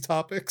Buddies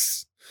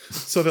topics.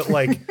 So that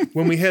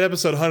when we hit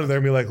episode 100, they're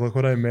gonna be like, look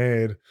what I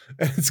made.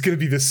 And it's gonna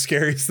be the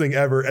scariest thing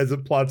ever as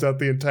it plots out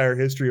the entire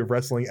history of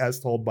wrestling as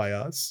told by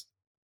us.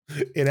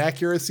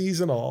 Inaccuracies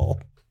and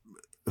all.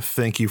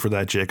 Thank you for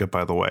that, Jacob,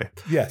 by the way.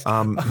 Yes.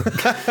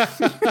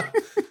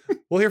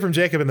 We'll hear from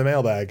Jacob in the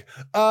mailbag.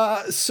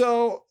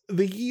 So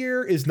the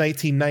year is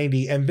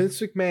 1990, and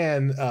Vince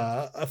McMahon,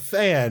 a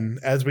fan,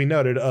 as we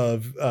noted,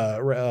 of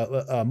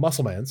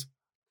Muscle Man's.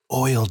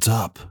 Oiled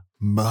up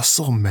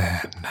Muscle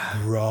Man.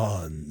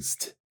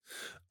 Bronzed.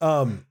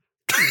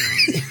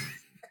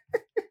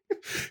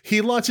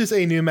 He launches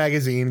a new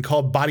magazine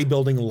called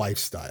Bodybuilding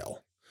Lifestyle.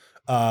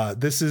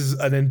 This is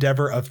an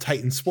endeavor of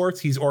Titan Sports.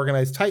 He's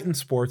organized Titan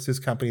Sports, his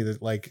company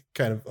that like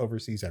kind of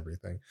oversees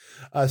everything.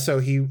 So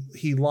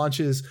he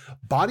launches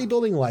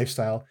Bodybuilding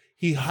Lifestyle.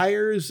 He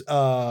hires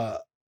a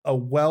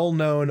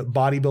well-known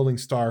bodybuilding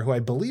star who I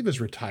believe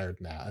is retired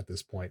now at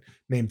this point,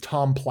 named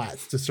Tom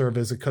Platz, to serve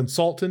as a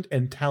consultant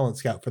and talent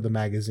scout for the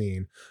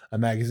magazine. A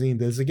magazine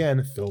that is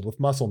again filled with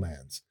muscle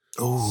mans.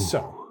 Oh,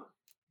 so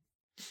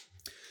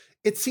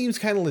it seems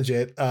kind of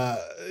legit.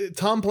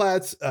 Tom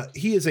Platz,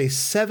 he is a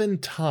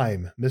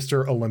 7-time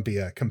Mr.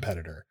 Olympia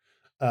competitor.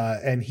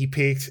 And he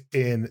peaked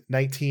in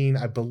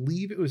I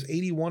believe it was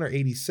 81 or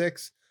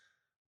 86.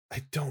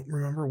 I don't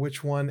remember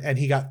which one. And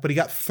he got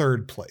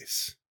third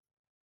place.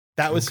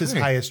 That was his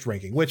highest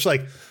ranking, which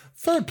like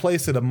third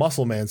place at a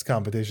muscle man's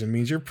competition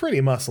means you're pretty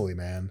muscly,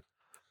 man.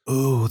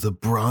 Oh, the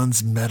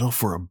bronze medal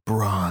for a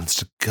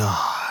bronzed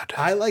god.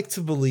 I like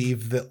to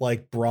believe that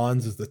like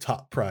bronze is the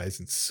top prize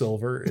and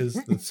silver is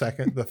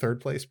the third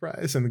place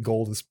prize, and the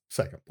gold is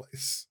second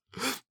place.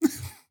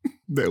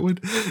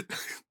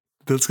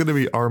 That's going to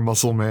be our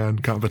muscle man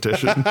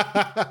competition.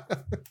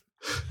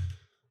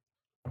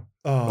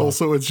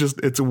 Also,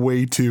 it's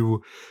way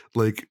too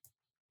like,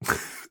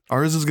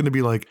 ours is going to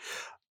be like,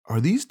 are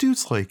these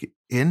dudes like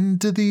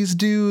into these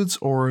dudes,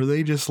 or are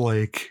they just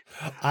like,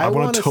 I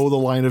want to toe the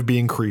line of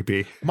being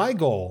creepy? My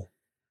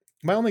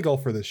only goal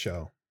for this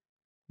show,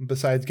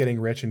 besides getting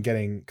rich and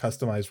getting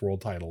customized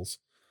world titles,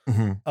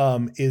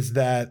 is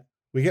that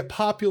we get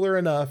popular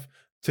enough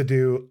to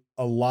do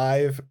a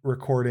live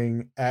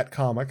recording at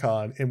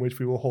Comic-Con in which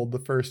we will hold the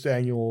first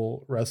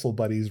annual Wrestle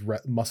Buddies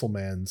Muscle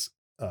Man's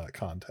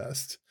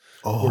contest.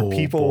 Where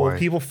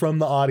people from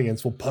the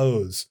audience will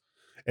pose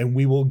and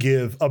we will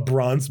give a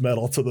bronze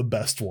medal to the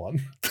best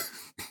one.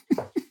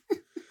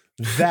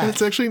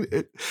 That's actually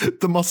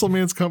the Muscle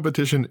Man's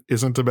competition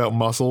isn't about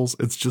muscles.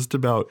 It's just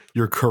about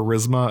your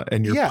charisma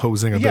and your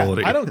posing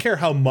ability. I don't care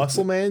how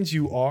muscle mans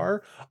you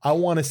are. I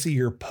want to see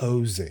your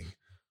posing.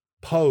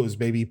 Pose,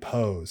 baby,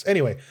 pose.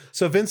 Anyway,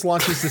 so Vince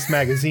launches this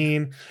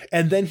magazine,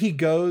 and then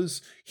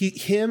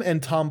him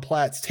and Tom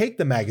Platz take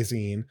the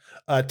magazine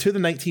to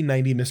the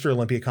 1990 Mr.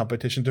 Olympia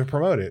competition to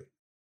promote it,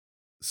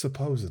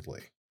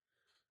 supposedly.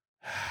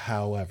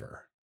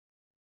 However,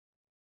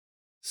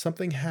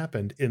 something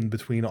happened in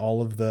between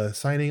all of the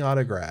signing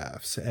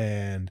autographs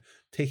and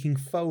taking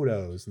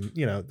photos and,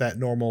 that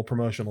normal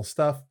promotional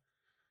stuff.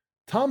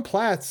 Tom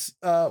Platz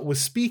was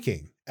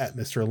speaking at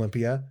Mr.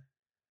 Olympia,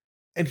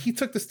 and he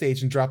took the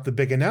stage and dropped the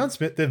big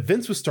announcement that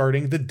Vince was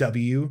starting the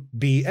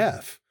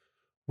WBF,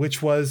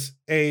 which was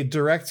a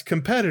direct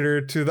competitor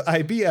to the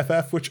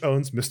IBFF, which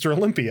owns Mr.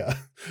 Olympia.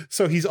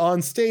 So he's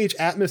on stage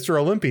at Mr.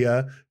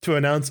 Olympia to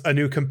announce a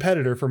new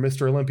competitor for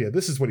Mr. Olympia.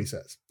 This is what he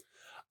says.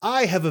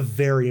 I have a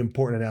very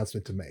important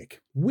announcement to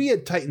make. We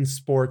at Titan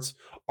Sports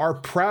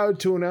are proud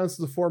to announce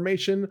the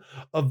formation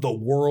of the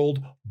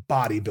World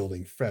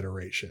Bodybuilding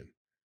Federation.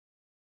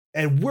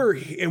 And we're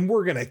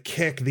going to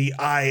kick the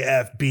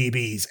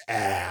IFBB's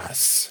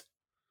ass.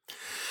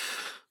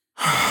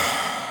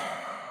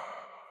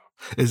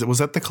 Was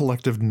that the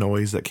collective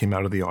noise that came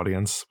out of the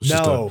audience?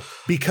 No,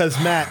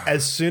 because Matt,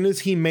 as soon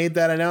as he made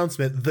that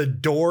announcement, the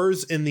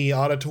doors in the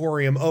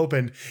auditorium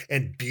opened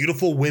and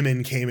beautiful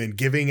women came in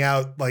giving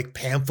out like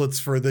pamphlets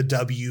for the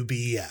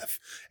WBF.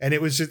 And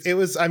it was a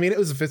Vince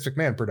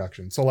McMahon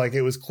production. So like,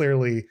 it was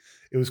clearly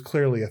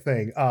a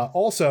thing.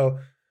 Also,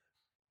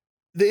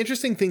 the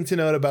interesting thing to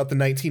note about the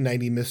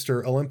 1990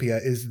 Mr. Olympia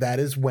is that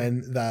is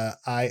when the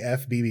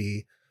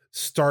IFBB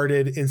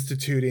started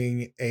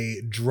instituting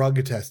a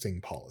drug testing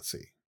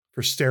policy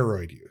for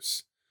steroid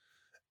use.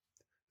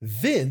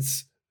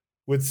 Vince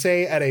would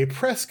say at a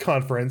press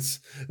conference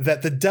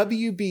that the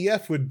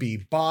WBF would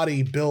be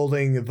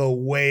bodybuilding the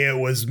way it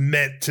was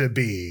meant to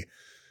be.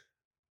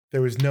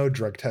 There was no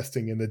drug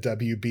testing in the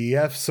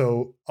WBF,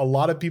 so a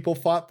lot of people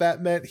thought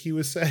that meant he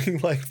was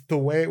saying like the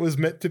way it was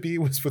meant to be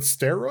was with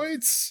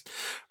steroids.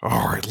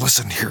 All right,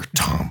 listen here,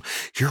 Tom.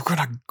 You're going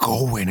to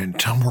go in and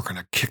tell them we're going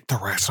to kick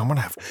their ass. I'm going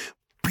to have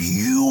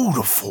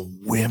beautiful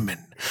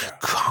women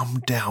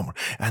come down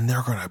and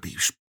they're going to be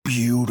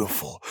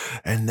beautiful.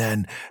 And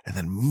then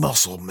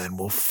muscle men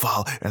will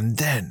follow. And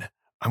then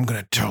I'm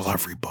going to tell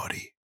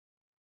everybody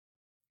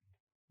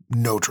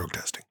no drug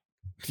testing.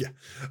 Yeah.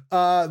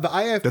 The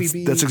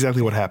IFBB. That's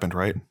exactly what happened,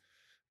 right?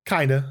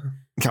 Kind of.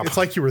 It's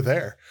like you were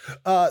there.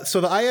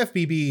 So the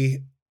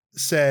IFBB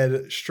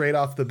said straight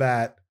off the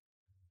bat,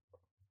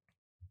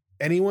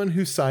 anyone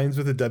who signs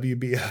with the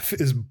WBF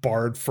is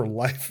barred for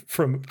life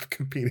from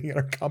competing in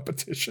our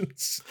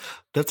competitions.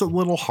 That's a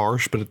little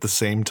harsh, but at the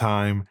same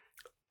time,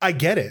 I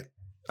get it.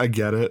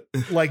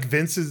 Like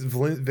Vince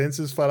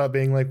is flat out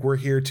being like, we're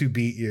here to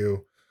beat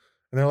you.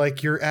 And they're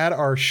like, you're at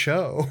our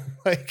show.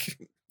 Like,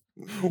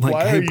 Like,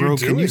 Why hey, are you bro,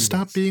 can doing you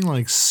stop this? being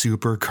like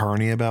super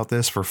carny about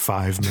this for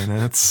 5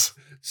 minutes?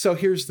 So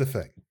here's the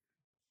thing.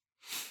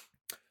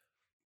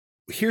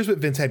 Here's what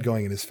Vince had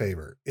going in his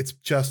favor. It's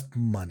just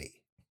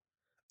money.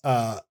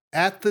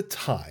 At the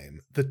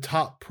time,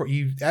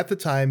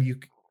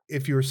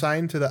 if you were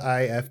signed to the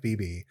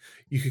IFBB,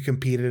 you could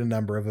compete at a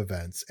number of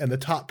events, and the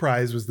top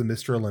prize was the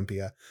Mr.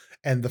 Olympia,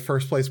 and the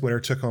first place winner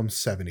took home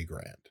 70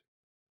 grand.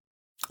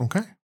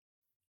 Okay.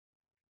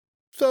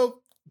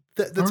 So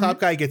the All top right.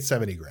 guy gets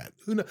 70 grand.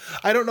 Who know?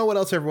 I don't know what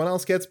else everyone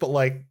else gets, but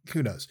like,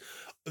 who knows?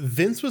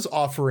 Vince was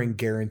offering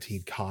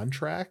guaranteed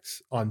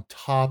contracts on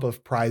top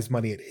of prize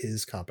money at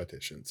his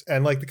competitions.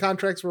 And like the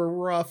contracts were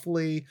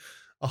roughly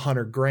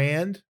 100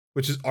 grand,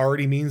 which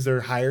already means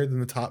they're higher than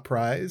the top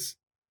prize.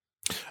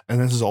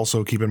 And this is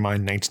also, keep in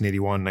mind,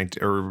 1981,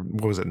 or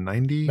what was it,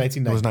 90?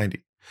 1990. It was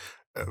 90.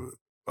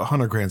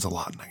 100 grand's a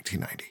lot in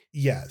 1990.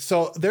 Yeah.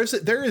 So there is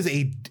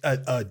a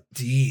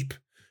deep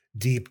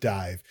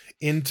dive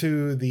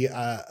into the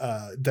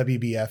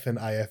WBF and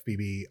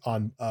IFBB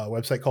on a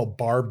website called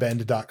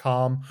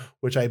barbend.com,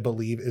 which I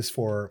believe it's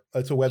a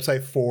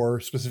website for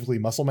specifically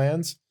muscle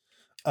mans.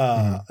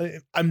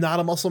 I'm not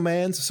a muscle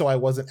man, so I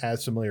wasn't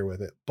as familiar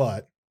with it,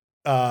 but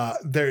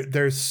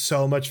there's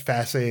so much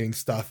fascinating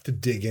stuff to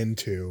dig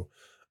into.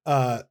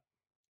 I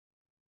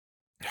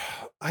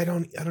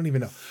don't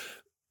even know.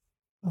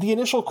 The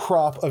initial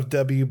crop of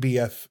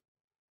WBF,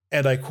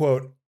 and I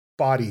quote,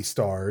 body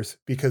stars,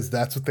 because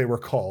that's what they were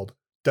called,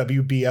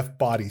 WBF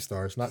body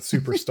stars, not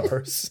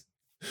superstars.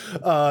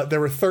 There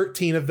were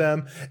 13 of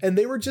them, and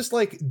they were just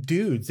like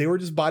dudes. They were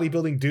just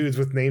bodybuilding dudes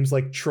with names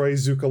like Troy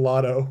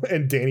Zucolato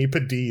and Danny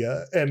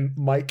Padilla and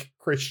Mike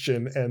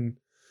Christian and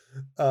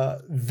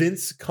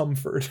Vince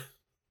Comfort.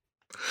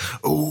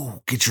 Oh,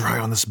 get your eye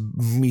on this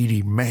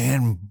meaty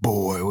man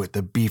boy with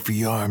the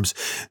beefy arms,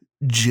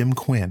 Jim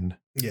Quinn.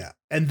 Yeah.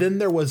 And then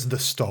there was the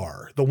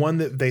star, the one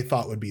that they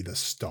thought would be the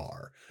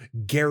star,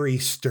 Gary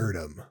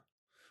Sturdom,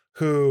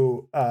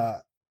 who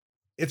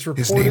it's reported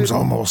his name's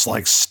almost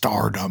like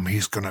stardom.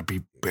 He's going to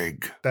be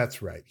big.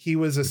 That's right. He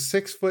was a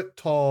 6 foot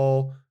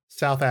tall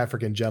South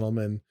African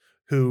gentleman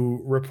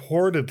who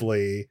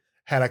reportedly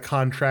had a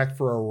contract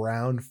for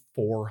around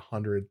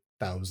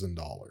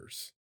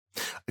 $400,000.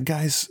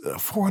 Guys,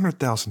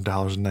 $400,000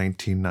 in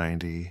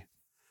 1990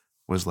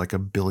 was like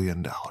 $1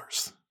 billion.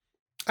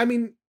 I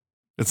mean,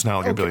 it's not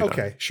like $1 billion.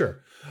 Okay,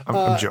 sure.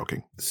 I'm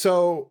joking.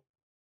 So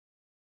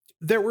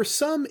there were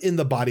some in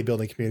the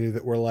bodybuilding community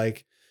that were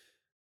like,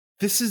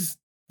 this is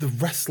the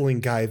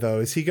wrestling guy, though.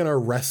 Is he going to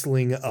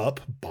wrestling up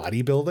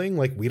bodybuilding?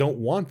 Like, we don't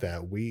want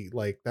that.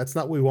 That's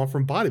not what we want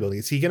from bodybuilding.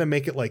 Is he going to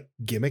make it like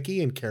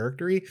gimmicky and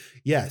charactery?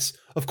 Yes,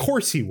 of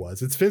course he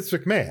was. It's Vince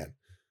McMahon.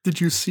 Did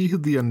you see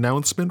the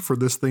announcement for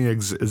this thing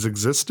is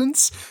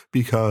existence?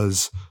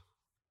 Because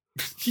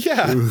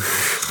yeah,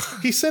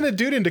 he sent a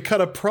dude in to cut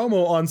a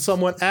promo on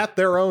someone at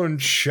their own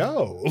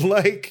show.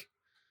 Like,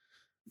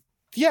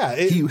 yeah.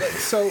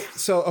 So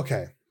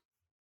okay.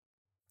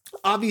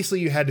 Obviously,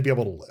 you had to be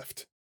able to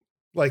lift.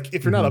 Like,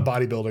 if you're not a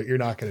bodybuilder, you're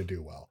not going to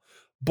do well.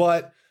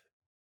 But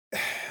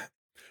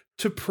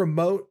to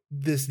promote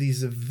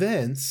these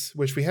events,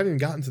 which we haven't even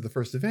gotten to the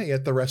first event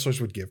yet, the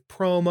wrestlers would give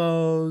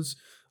promos,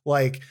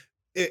 like,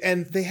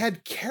 and they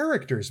had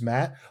characters,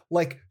 Matt,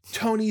 like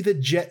Tony the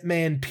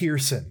Jetman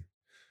Pearson,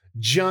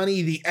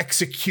 Johnny the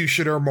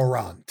Executioner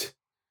Morant,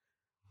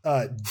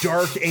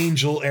 Dark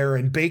Angel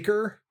Aaron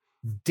Baker,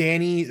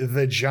 Danny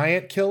the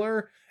Giant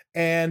Killer,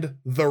 and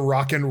the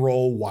Rock and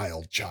Roll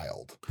Wild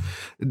Child.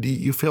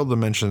 You failed to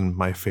mention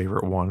my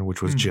favorite one,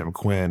 which was Jim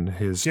Quinn.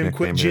 His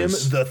nickname is Jim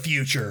the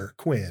Future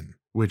Quinn,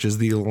 which is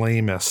the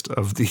lamest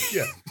of the.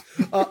 Yeah,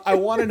 I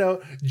want to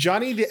know.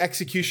 Johnny the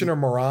Executioner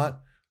Morant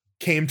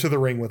came to the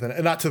ring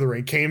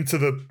came to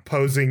the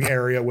posing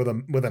area with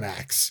an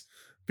axe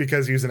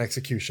because he was an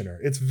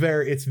executioner. It's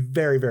very,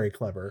 very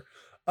clever.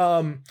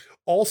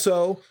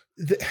 Also,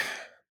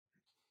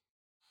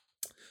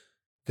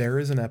 there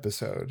is an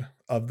episode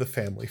of The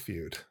Family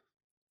Feud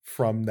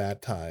from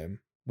that time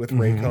with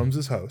Ray Combs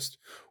as host,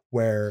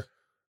 where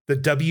the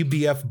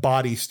WBF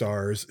body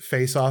stars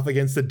face off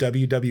against the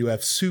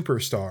WWF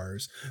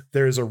superstars.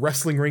 There's a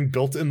wrestling ring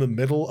built in the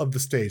middle of the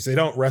stage. They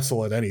don't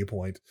wrestle at any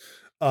point.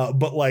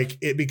 But like,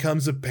 it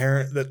becomes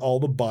apparent that all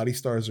the body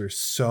stars are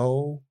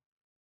so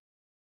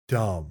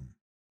dumb.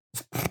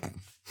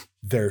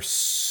 They're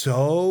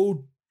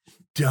so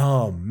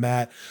dumb,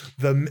 Matt.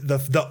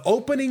 The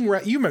opening,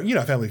 you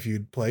know, Family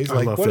Feud plays.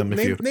 I love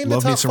Family Feud. Name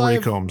love the top me some 5, Ray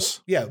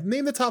Combs. Yeah,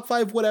 name the top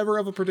 5 whatever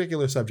of a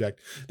particular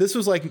subject. This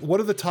was like, what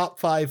are the top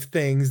 5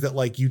 things that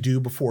like you do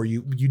before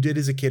you did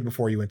as a kid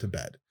before you went to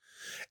bed?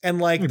 And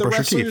like the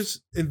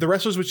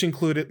wrestlers, which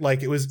included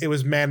like it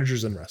was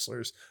managers and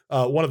wrestlers.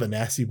 One of the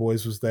Nasty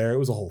Boys was there. It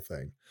was a whole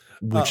thing.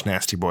 Which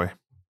Nasty Boy?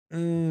 I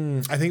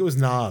think it was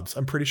Knobs.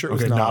 I'm pretty sure it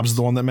was Knobs. Knobs is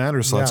the one that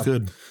matters, so that's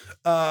good.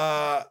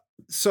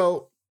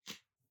 So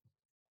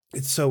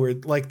it's so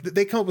weird. Like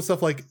they come up with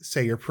stuff like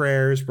say your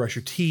prayers, brush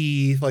your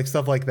teeth, like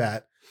stuff like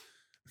that.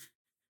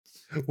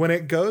 When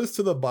it goes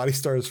to the body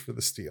stars for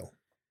the steal,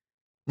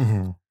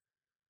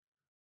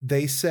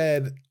 they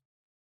said,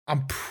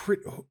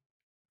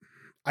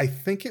 I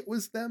think it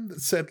was them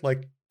that said,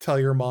 like, tell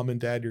your mom and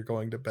dad you're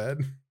going to bed.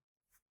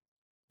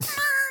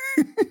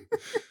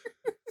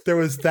 There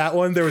was that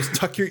one. There was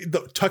tuck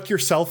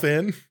yourself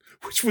in,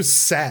 which was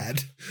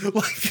sad.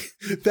 Like,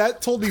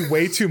 that told me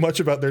way too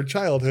much about their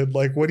childhood.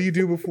 Like, what do you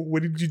do before?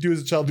 What did you do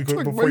as a child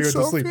before you went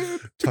to sleep?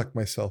 Tuck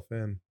myself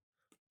in.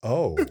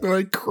 Oh, and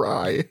I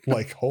cry.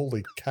 Like,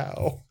 holy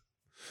cow.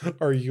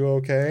 Are you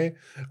okay?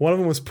 One of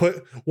them was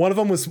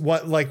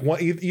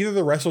either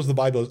the wrestlers or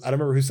the bodybuilders. I don't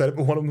remember who said it,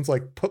 but one of them was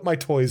like, put my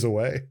toys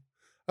away.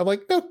 I'm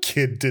like, no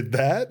kid did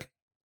that.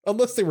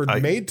 Unless they were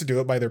made to do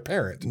it by their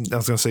parent. I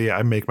was gonna say, yeah,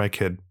 I make my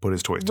kid put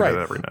his toys to bed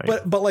every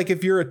night. But like,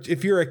 if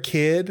you're a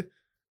kid,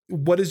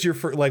 what is your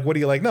what do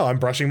you like? No, I'm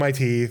brushing my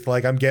teeth.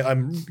 Like, I'm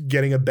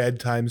getting a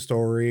bedtime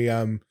story.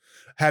 I'm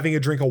having a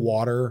drink of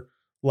water.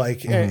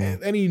 Like,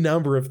 any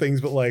number of things,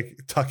 but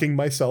like tucking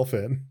myself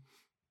in,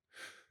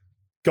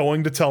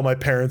 going to tell my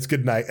parents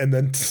goodnight, and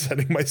then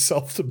sending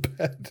myself to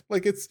bed.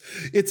 Like,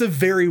 it's a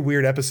very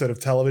weird episode of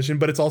television,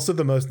 but it's also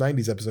the most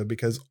 90s episode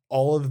because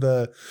all of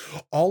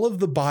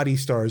the body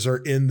stars are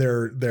in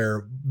their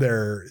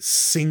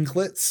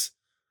singlets.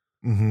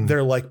 Mm-hmm.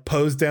 They're like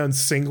posed down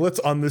singlets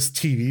on this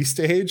TV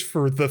stage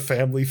for the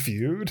Family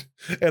Feud,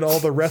 and all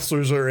the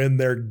wrestlers are in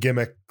their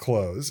gimmick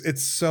clothes.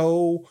 It's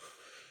so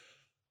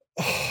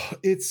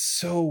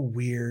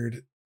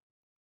weird.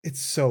 It's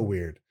so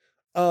weird.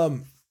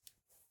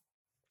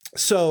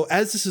 So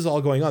as this is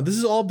all going on, this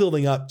is all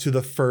building up to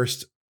the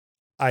first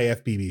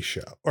IFBB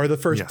show, or the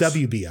first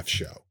WBF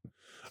show.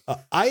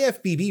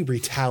 IFBB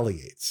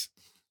retaliates.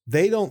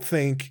 They don't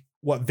think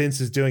what Vince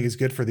is doing is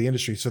good for the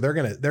industry, so they're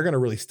gonna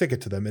really stick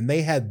it to them. And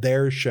they had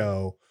their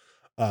show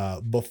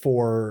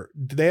before.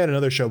 They had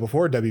another show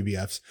before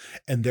WBF's,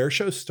 and their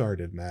show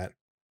started, Matt,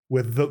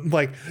 with the,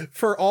 like,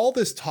 for all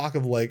this talk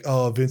of like,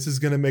 oh, Vince is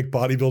gonna make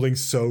bodybuilding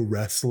so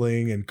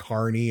wrestling and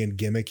carny and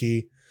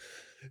gimmicky.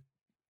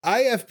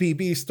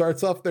 IFBB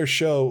starts off their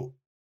show.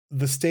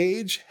 The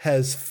stage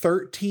has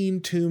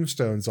 13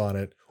 tombstones on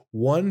it,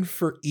 one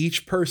for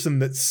each person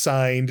that's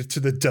signed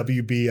to the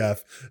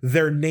WBF.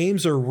 Their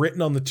names are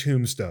written on the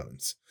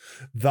tombstones.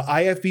 The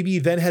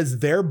IFBB then has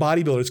their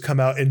bodybuilders come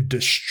out and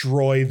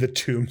destroy the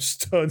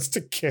tombstones to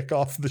kick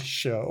off the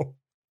show.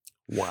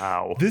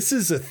 Wow. This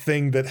is a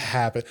thing that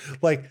happened.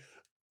 Like,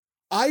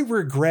 I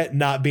regret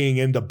not being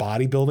into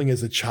bodybuilding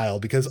as a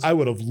child because I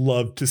would have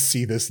loved to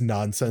see this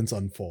nonsense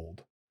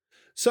unfold.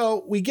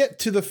 So we get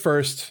to the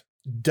first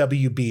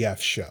WBF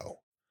show.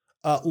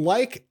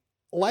 Like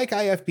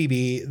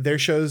IFBB, their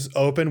shows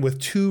open with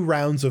 2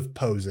 rounds of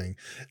posing.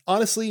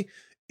 Honestly,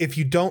 if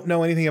you don't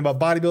know anything about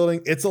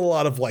bodybuilding, it's a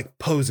lot of like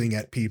posing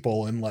at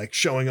people and like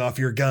showing off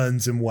your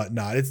guns and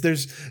whatnot.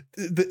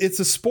 It's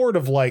a sport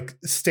of like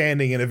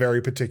standing in a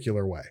very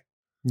particular way.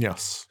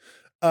 Yes.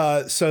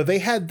 So they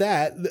had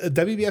that.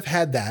 WBF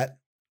had that,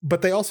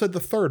 but they also had the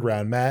third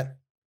round, Matt,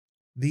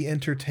 the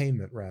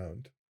entertainment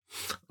round.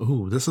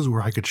 Ooh, this is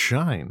where I could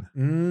shine.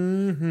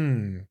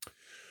 Mm-hmm.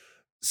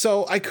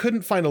 So I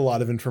couldn't find a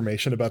lot of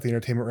information about the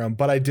entertainment round,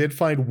 but I did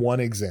find one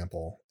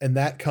example, and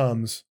that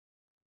comes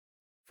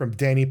from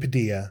Danny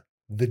Padilla,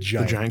 the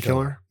Giant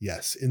Killer.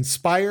 Yes.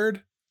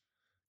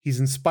 He's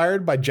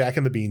inspired by Jack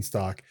and the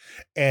Beanstalk,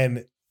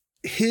 and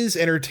his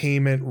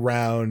entertainment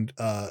round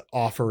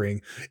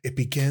offering, it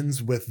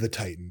begins with the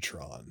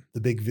Titantron,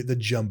 the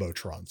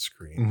Jumbotron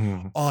screen.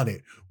 Mm-hmm. On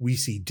it, we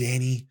see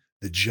Danny,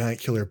 the Giant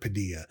Killer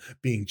Padilla,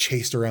 being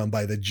chased around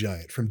by the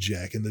Giant from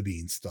Jack and the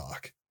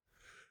Beanstalk.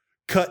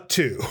 Cut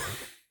 2.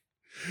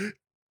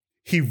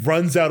 He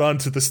runs out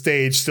onto the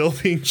stage, still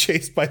being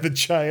chased by the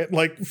Giant,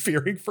 like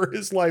fearing for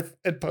his life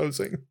and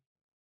posing.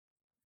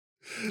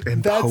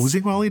 And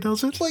posing while he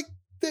does it? Like,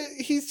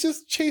 he's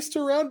just chased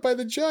around by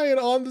the Giant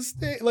on the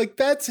stage. Like,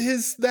 that's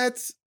his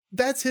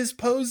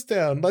pose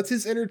down. That's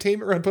his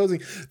entertainment around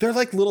posing. They're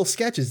like little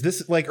sketches.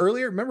 This, like,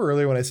 remember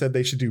earlier when I said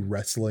they should do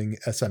wrestling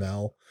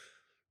SNL?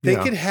 They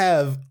could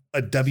have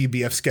a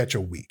WBF sketch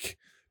a week,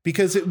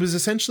 because it was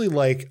essentially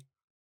like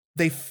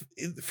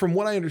from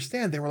what I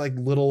understand, they were like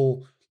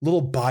little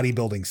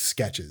bodybuilding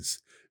sketches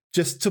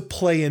just to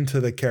play into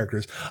the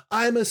characters.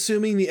 I'm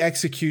assuming the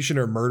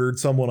executioner murdered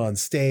someone on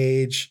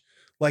stage.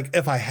 Like,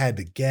 if I had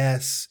to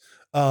guess,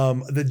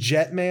 the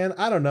Jet Man,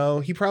 I don't know.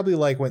 He probably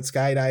like went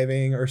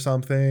skydiving or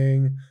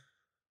something,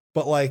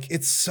 but like,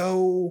 it's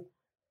so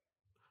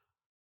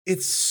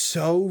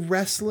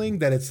wrestling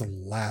that it's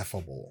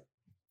laughable.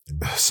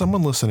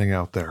 Someone listening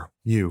out there,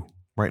 you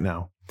right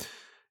now,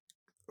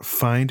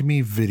 find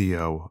me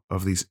video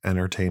of these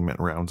entertainment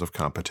rounds of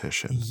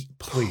competition.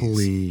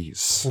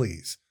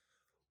 Please.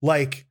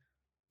 Like,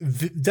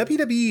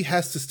 WWE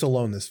has to still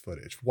own this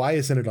footage. Why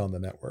isn't it on the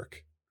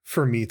network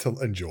for me to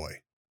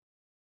enjoy?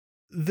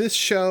 This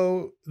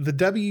show, the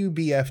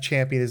WBF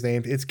champion is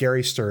named, it's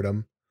Gary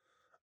Sturdom.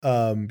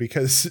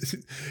 Because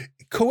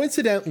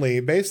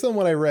coincidentally, based on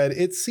what I read,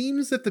 it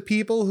seems that the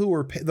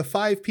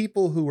 5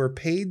 people who were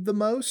paid the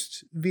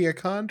most via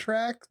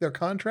their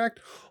contract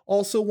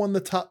also won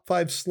the top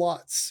 5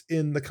 slots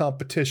in the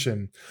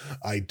competition.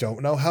 I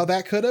don't know how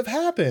that could have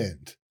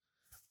happened.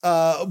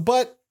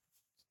 But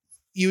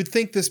you would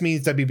think this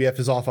means WBF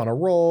is off on a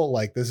roll.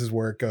 Like this is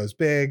where it goes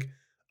big.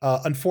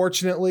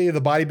 Unfortunately,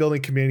 the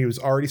bodybuilding community was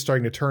already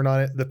starting to turn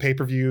on it. The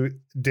pay-per-view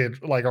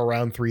did like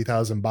around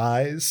 3,000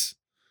 buys,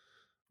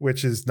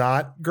 which is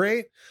not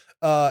great.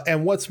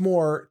 And what's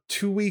more,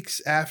 2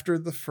 weeks after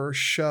the first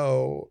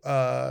show,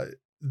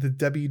 the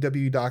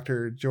WWE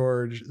doctor,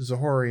 George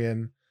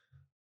Zahorian,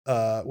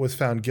 was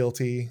found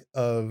guilty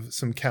of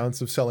some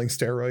counts of selling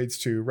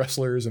steroids to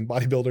wrestlers and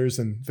bodybuilders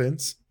and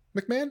Vince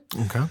McMahon.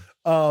 Okay.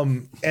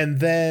 And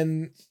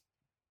then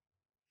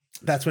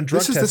that's when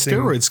drug testing. This is the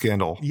steroid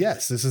scandal.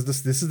 Yes, this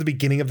is the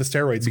beginning of the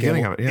steroid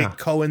beginning scandal. Of it, yeah. It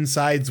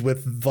coincides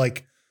with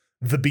like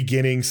the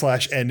beginning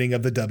 / ending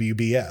of the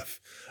WBF.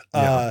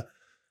 Yeah.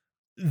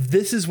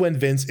 This is when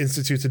Vince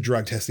institutes a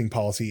drug testing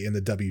policy in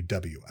the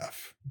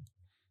WWF.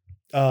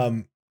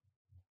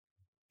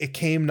 It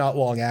came not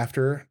long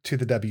after to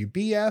the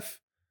WBF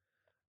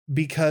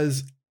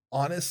because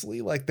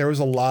honestly, like there was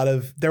a lot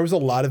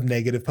of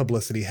negative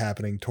publicity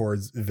happening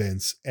towards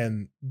Vince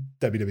and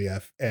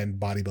WWF and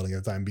bodybuilding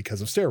at the time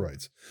because of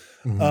steroids.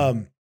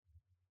 Mhm.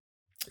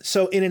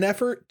 So in an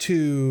effort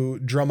to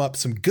drum up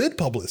some good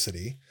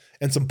publicity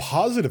and some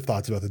positive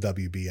thoughts about the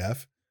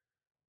WBF,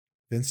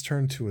 Vince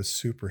turned to a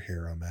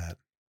superhero, Matt.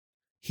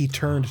 He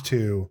turned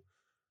to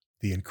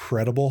the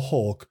Incredible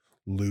Hulk,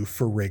 Lou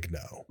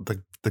Ferrigno.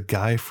 The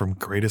guy from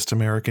Greatest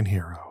American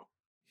Hero.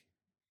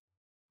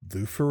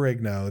 Lou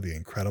Ferrigno, the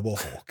Incredible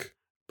Hulk.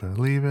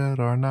 Believe it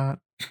or not.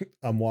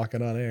 I'm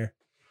walking on air.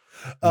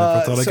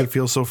 Never thought I could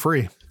feel so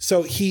free.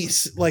 So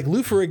he's like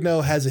Lou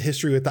Ferrigno has a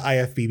history with the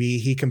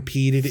IFBB. He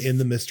competed in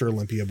the Mr.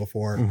 Olympia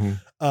before.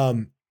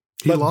 Mhm.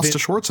 He lost to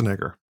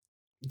Schwarzenegger.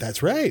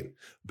 That's right.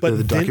 But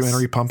the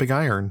documentary Pumping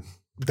Iron.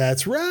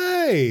 That's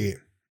right.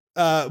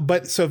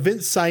 But so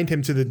Vince signed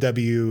him to the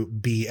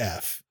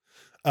WBF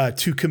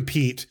to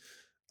compete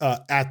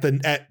at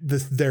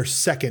their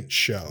second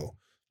show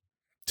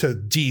to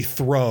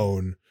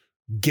dethrone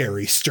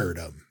Gary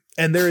Sturdom.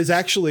 And there is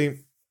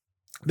actually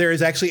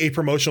a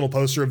promotional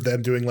poster of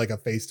them doing like a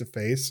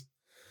face-to-face.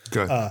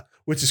 Good.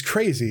 Which is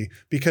crazy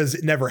because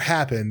it never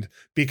happened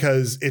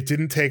because it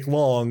didn't take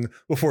long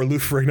before Lou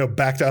Ferrigno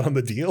backed out on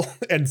the deal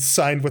and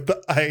signed with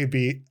the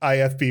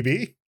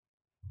IFBB.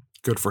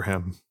 Good for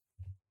him.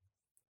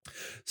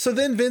 So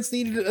then Vince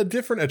needed a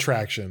different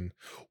attraction.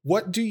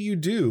 What do you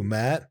do,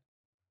 Matt?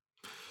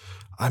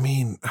 I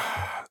mean,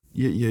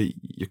 you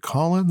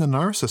call in the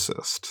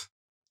narcissist.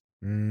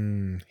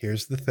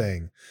 Here's the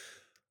thing.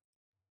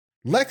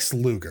 Lex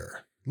Luger.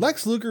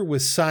 Lex Luger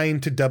was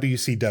signed to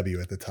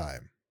WCW at the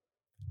time.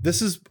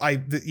 Lex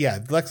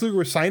Luger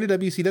was signed to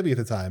WCW at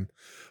the time,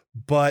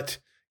 but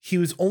he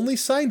was only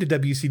signed to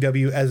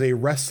WCW as a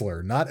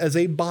wrestler, not as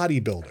a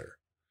bodybuilder.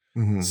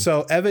 Mm-hmm.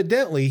 So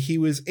evidently he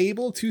was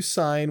able to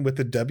sign with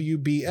the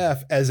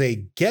WBF as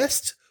a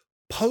guest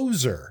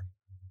poser,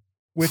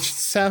 which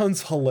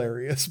sounds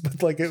hilarious,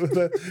 but like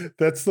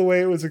that's the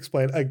way it was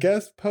explained. A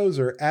guest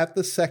poser at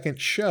the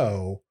second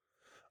show,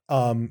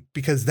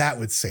 because that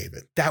would save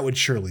it. That would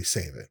surely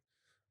save it.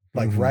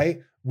 Like,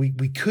 right?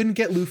 We couldn't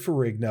get Lou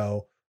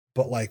Ferrigno,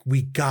 but like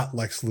we got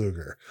Lex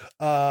Luger.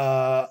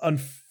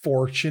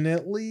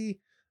 Unfortunately,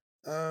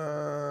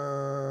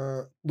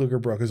 Luger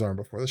broke his arm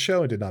before the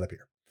show and did not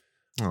appear.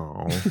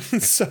 Oh,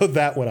 so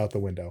that went out the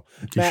window.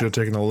 You should have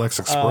taken the Lex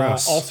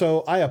Express.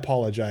 Also, I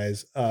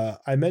apologize.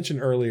 I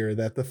mentioned earlier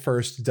that the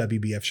first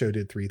WBF show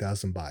did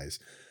 3,000 buys.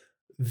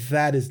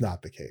 That is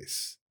not the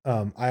case.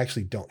 I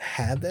actually don't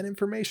have that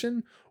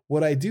information.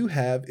 What I do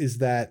have is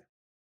that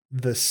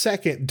the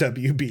second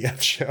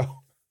WBF show,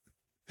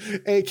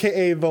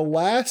 aka the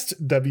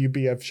last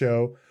WBF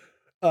show,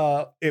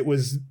 it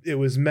was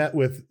met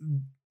with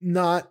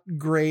not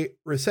great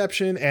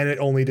reception and it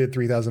only did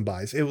 3,000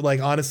 buys. It like,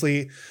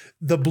 honestly,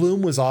 the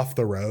bloom was off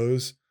the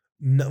rose.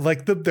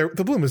 Like the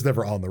bloom was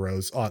never on the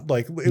rose.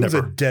 Like it was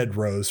a dead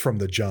rose from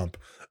the jump.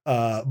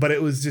 But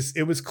it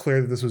was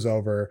clear that this was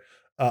over.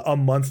 A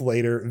month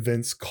later,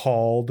 Vince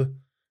called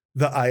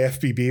the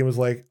IFBB and was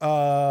like,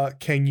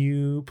 can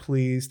you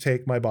please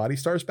take my Body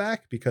Stars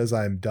back because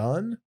I'm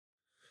done?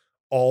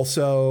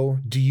 Also,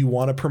 do you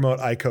want to promote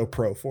Ico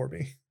Pro for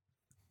me?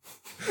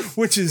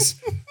 Which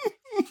is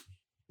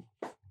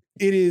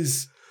it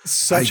is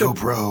such Ico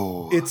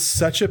Pro. It's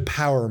such a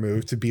power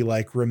move to be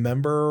like,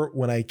 remember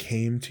when I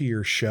came to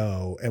your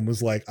show and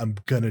was like, I'm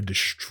gonna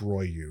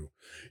destroy you.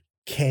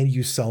 Can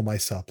you sell my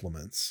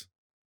supplements?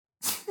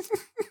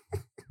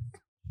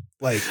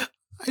 Like,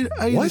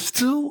 I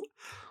still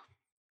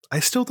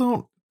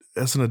don't,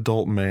 as an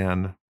adult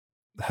man,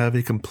 have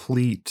a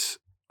complete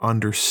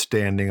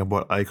understanding of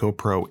what Ico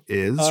Pro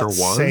is or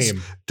was.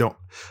 Same.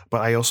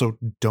 But I also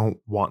don't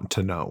want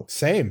to know.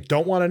 Same.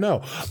 Don't want to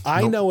know.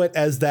 I know it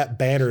as that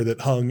banner that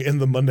hung in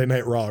the Monday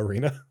Night Raw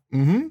arena.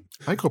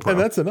 Ico Pro.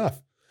 And that's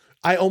enough.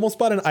 I almost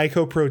bought an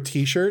Ico Pro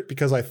t-shirt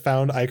because I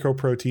found Ico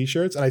Pro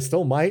t-shirts and I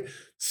still might.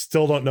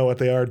 Still don't know what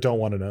they are. Don't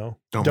want to know.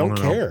 Don't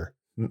care.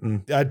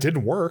 It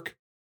didn't work.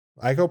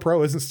 Ico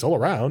Pro isn't still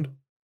around.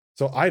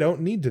 So I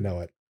don't need to know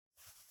it.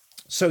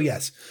 So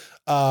yes,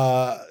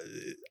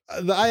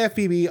 the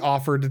IFBB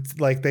offered,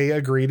 like, they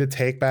agreed to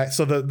take back.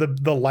 So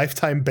the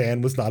lifetime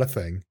ban was not a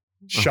thing.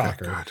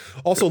 Shocker. Okay,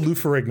 Also, Lou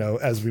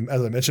Ferrigno, as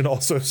I mentioned,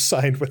 also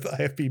signed with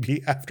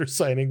IFBB after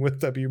signing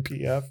with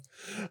WPF.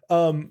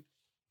 But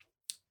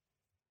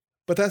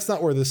that's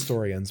not where this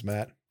story ends,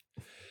 Matt.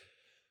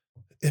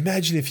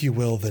 Imagine, if you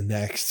will, the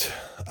next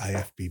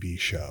IFBB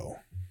show.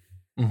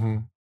 Mm-hmm.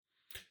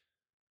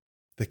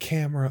 The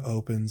camera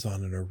opens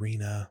on an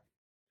arena.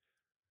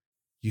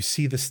 You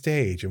see the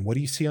stage, and what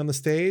do you see on the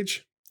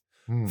stage?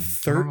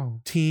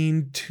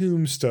 13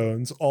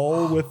 tombstones,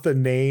 all with the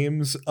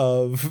names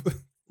of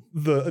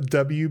the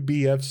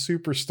WBF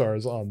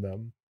superstars on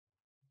them.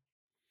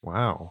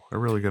 Wow. They're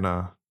really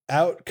gonna...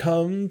 Out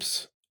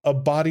comes a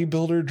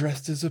bodybuilder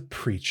dressed as a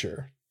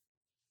preacher.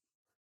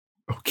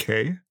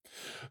 Okay.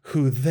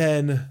 Who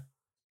then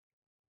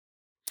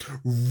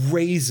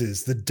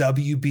raises the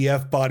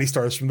WBF body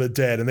stars from the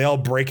dead, and they all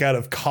break out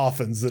of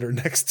coffins that are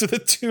next to the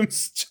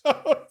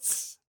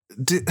tombstones.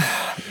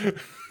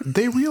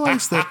 They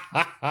realized that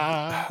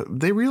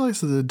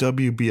the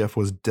WBF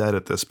was dead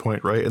at this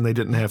point, right? And they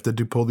didn't have to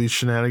pull these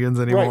shenanigans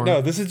anymore. Right.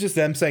 No, this is just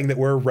them saying that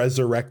we're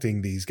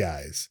resurrecting these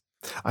guys.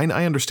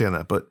 I understand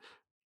that, but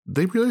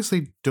they realize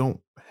they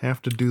don't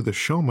have to do the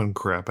showman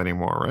crap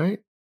anymore, right?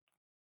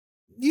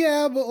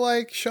 Yeah, but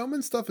like,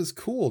 showman stuff is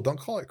cool. Don't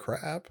call it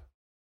crap.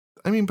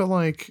 I mean, but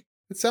like,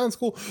 it sounds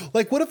cool.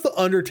 Like, what if the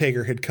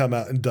Undertaker had come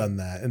out and done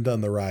that and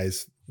done the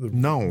rise?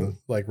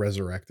 Like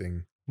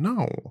resurrecting.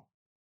 No.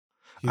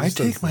 I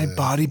take my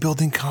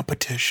bodybuilding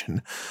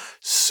competition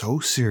so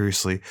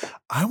seriously.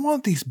 I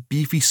want these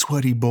beefy,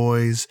 sweaty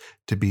boys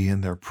to be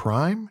in their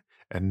prime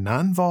and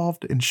not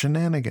involved in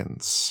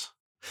shenanigans.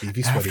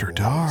 Beefy, sweaty After boys.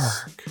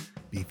 dark.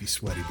 Beefy,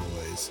 sweaty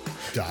boys.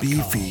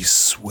 Beefy,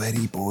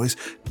 sweaty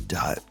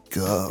boys.gov.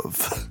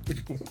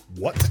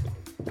 What?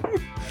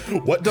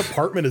 What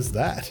department is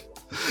that?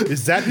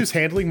 Is that who's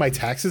handling my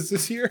taxes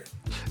this year?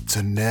 It's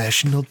a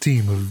national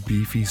team of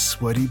beefy,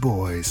 sweaty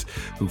boys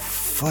who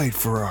fight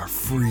for our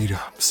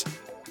freedoms.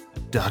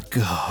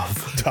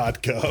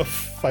 .gov.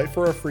 .gov.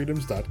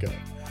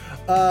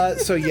 Fightforourfreedoms.gov.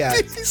 So yeah.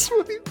 Beefy,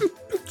 sweaty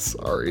boys.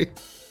 Sorry.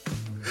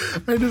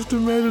 I'm just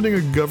imagining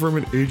a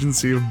government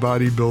agency of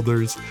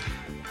bodybuilders,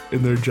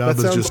 and their job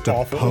is just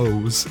to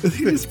pose. They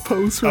just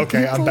pose for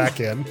okay, people. I'm back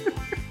in.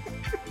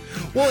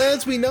 Well,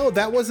 as we know,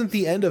 that wasn't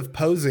the end of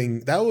posing.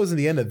 That wasn't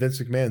the end of Vince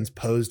McMahon's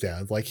pose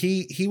downs. Like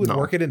he would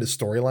work it into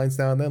storylines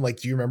now and then. Like,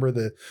 do you remember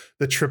the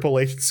Triple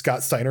H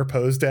Scott Steiner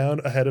pose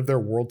down ahead of their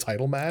world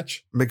title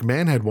match?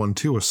 McMahon had one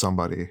too with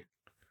somebody.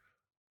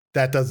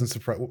 That doesn't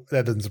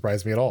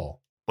surprise me at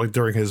all. Like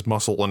during his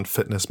Muscle and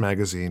Fitness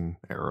magazine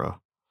era,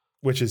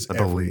 which is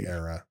every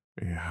era.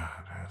 Yeah,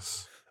 it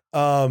is.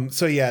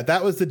 So yeah,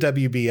 that was the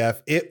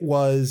WBF. It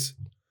was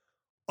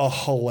a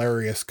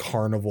hilarious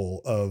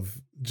carnival of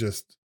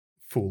just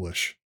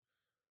foolish,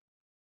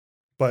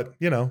 but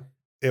you know,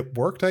 it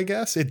worked. I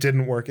guess it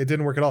didn't work. It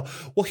didn't work at all.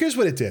 Well, here's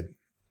what it did.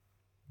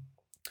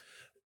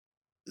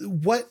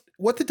 What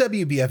the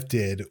WBF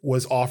did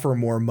was offer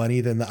more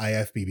money than the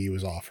IFBB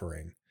was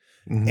offering.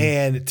 Mm-hmm.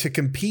 And to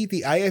compete,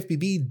 the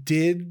IFBB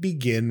did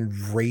begin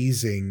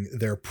raising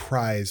their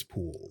prize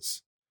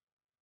pools.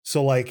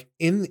 So like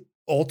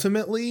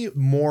ultimately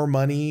more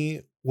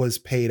money was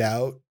paid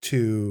out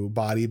to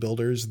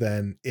bodybuilders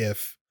than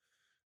if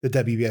the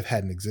WBF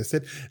hadn't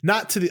existed.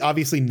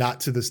 Obviously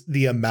not to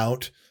the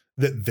amount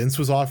that Vince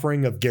was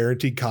offering of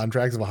guaranteed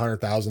contracts of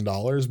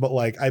 $100,000. But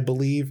like, I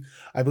believe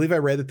I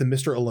read that the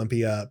Mr.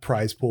 Olympia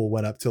prize pool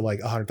went up to like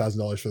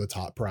 $100,000 for the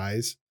top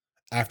prize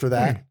after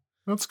that.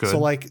 That's good. So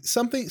like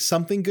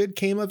something good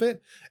came of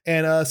it.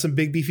 And some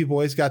big beefy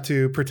boys got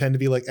to pretend to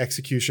be like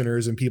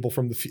executioners and people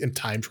from and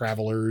time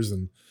travelers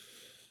and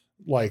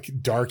like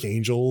dark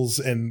angels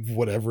and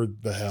whatever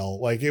the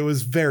hell. Like, it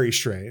was very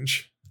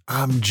strange.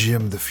 I'm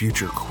Jim the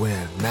Future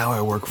Quinn. Now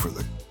I work for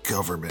the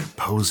government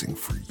posing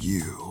for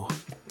you.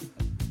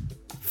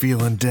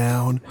 Feeling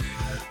down?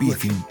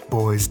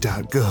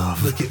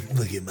 Beefyboys.gov.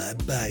 Look at my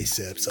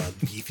biceps on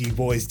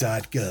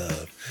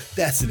beefyboys.gov.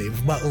 That's the name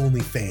of my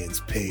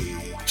OnlyFans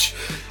page.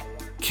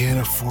 Can't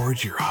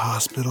afford your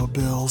hospital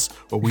bills?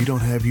 Well, we don't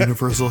have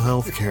universal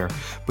health care,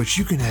 but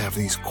you can have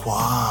these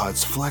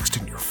quads flexed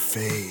in your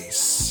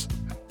face.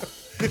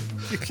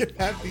 You can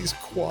have these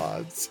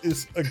quads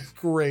is a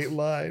great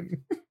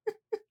line.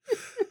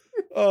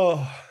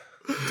 Oh,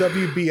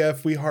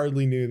 WBF, we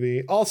hardly knew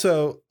thee.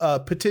 Also,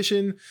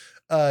 petition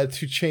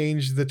to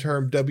change the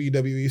term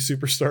WWE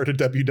superstar to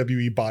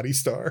WWE body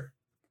star.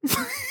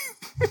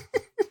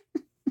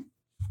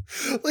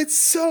 It's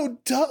so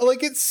dumb.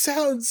 Like, it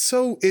sounds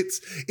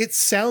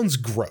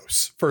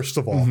gross. First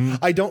of all,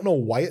 I don't know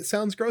why it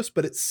sounds gross,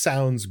 but it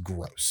sounds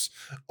gross.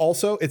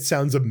 Also, it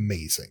sounds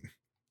amazing.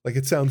 Like,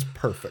 it sounds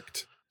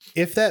perfect.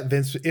 If that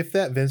Vince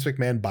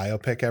McMahon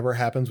biopic ever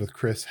happens with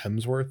Chris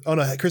Hemsworth. Oh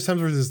no, Chris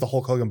Hemsworth is the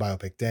Hulk Hogan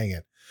biopic. Dang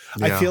it.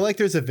 Yeah. I feel like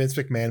there's a Vince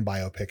McMahon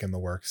biopic in the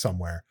works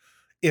somewhere.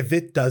 If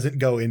it doesn't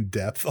go in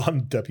depth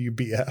on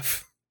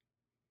WBF,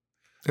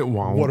 it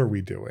won't. What are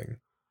we doing?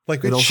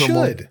 Like, it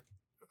should.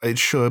 It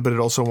should, but it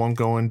also won't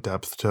go in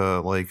depth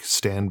to like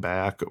Stand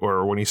Back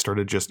or when he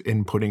started just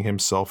inputting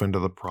himself into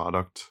the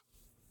product,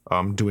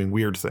 doing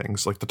weird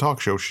things like the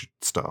talk show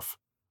stuff.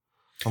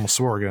 Almost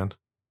swore again.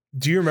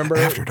 Do you remember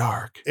After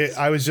Dark?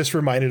 I was just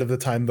reminded of the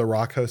time The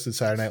Rock hosted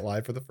Saturday Night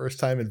Live for the first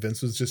time, and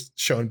Vince was just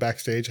shown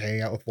backstage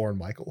hanging out with Lorne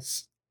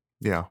Michaels.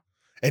 Yeah,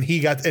 and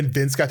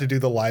Vince got to do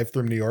the live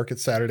from New York at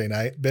Saturday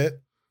night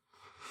bit.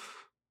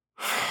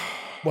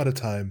 What a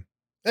time!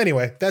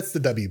 Anyway, that's the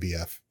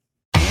WBF.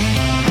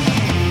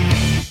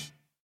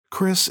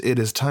 Chris, it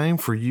is time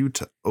for you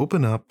to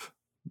open up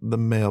the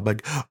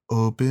mailbag.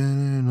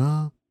 Open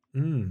up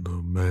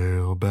the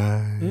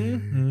mailbag.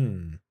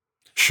 Mm-hmm.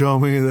 Show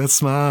me that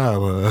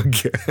smile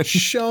again.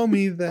 Show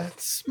me that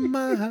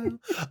smile.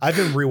 I've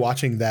been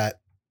rewatching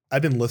that.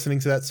 I've been listening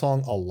to that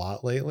song a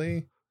lot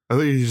lately. I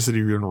thought you just said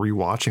you've been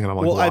rewatching it. I'm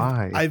like,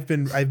 why? I've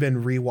been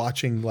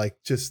rewatching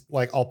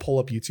I'll pull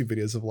up YouTube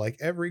videos of like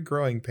every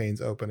Growing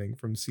Pains opening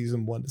from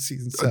season 1 to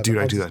season 7. Dude,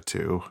 I do that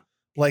too.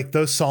 Like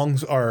those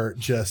songs are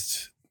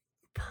just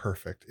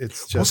perfect.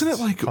 It's just wasn't it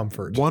like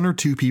comfort. 1 or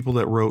 2 people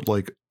that wrote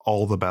like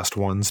all the best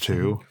ones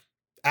too? Mm-hmm.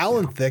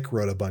 Alan Thicke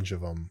wrote a bunch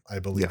of them, I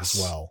believe, yes.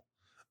 as well.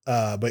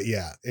 But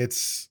yeah,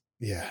 it's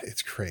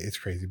crazy. It's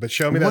crazy. But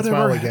Show Me That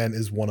Smile Again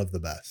is one of the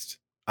best.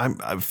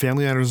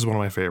 Family Matters is one of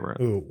my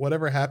favorite. Ooh,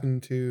 whatever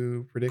happened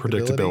to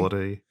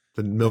Predictability?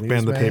 The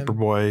Milkman, the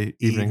Paperboy,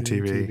 Evening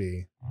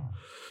TV.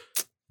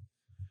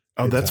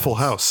 Oh, that's Full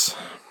House.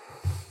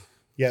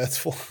 Yeah, that's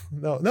full.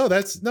 No,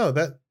 that's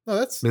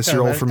Miss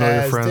Your Old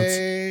Familiar Friends.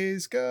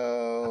 Days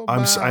go by.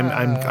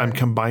 I'm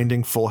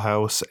combining Full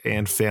House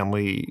and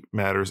Family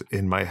Matters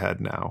in my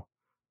head now.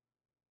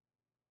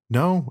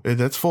 No,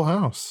 that's Full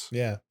House.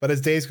 Yeah, but as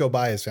Days Go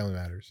By is Family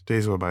Matters.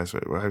 Days Go By is.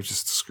 I've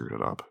just screwed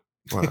it up.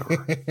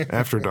 Whatever.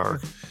 After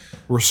Dark.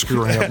 We're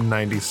screwing up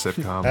 90s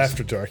sitcoms.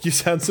 After Dark. You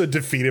sound so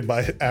defeated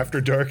by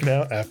After Dark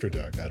now. After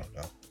Dark. I don't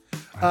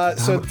know.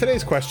 So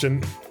today's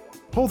question.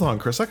 Hold on,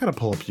 Chris. I gotta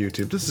pull up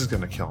YouTube. This is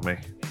gonna kill me.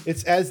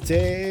 It's As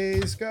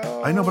Days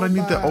Go. I know, but I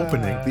need the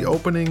opening. The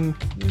opening.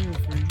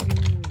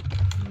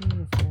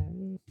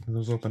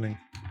 Who's opening?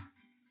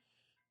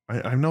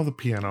 I know the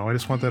piano. I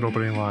just want that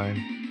opening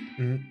line.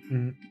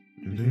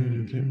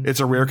 It's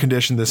a rare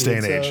condition this day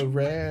and age. It's a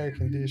rare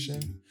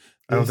condition.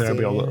 I don't think I'll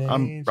be able to.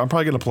 I'm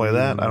probably going to play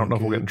that. I don't know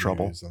if we'll get in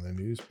trouble. On the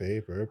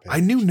newspaper I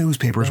knew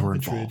newspapers were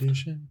involved.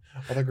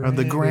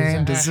 The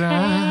grand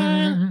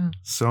design.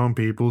 Some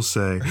people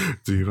say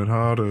it's even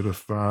harder to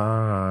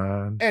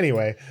find.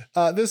 Anyway,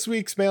 this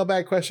week's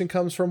mailbag question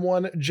comes from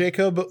one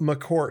Jacob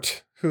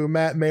McCourt, who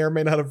Matt may or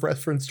may not have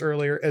referenced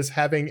earlier as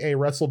having a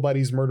Wrestle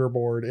Buddies murder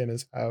board in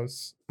his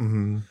house.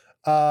 Mm-hmm.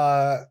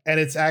 And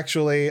it's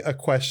actually a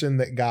question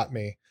that got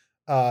me.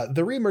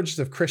 The reemergence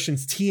of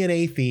Christian's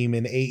TNA theme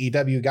in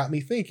AEW got me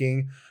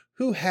thinking,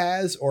 who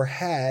has or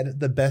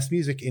had the best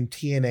music in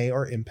TNA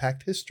or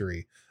Impact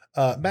history?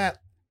 Matt,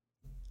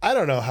 I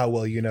don't know how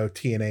well you know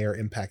TNA or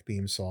Impact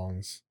theme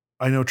songs.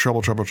 I know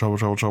Trouble, Trouble, Trouble,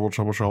 Trouble, Trouble,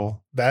 Trouble,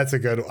 Trouble. That's a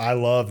good one. I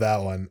love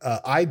that one.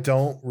 I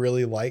don't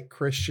really like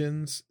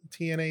Christian's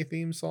TNA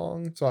theme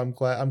song, so I'm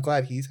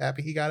glad he's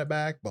happy he got it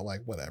back, but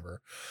like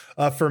whatever.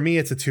 For me,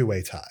 it's a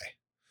two-way tie.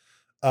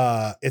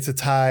 It's a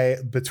tie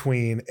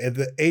between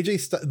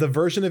the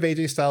version of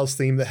AJ Styles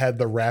theme that had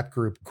the rap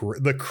group,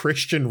 the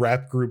Christian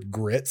rap group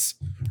Grits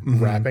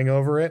rapping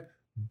over it.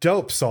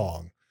 Dope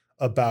song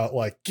about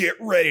like, get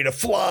ready to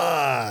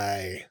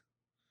fly.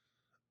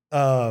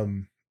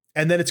 And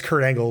then it's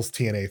Kurt Angle's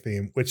TNA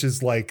theme, which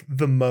is like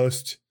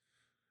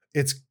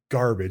it's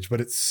garbage,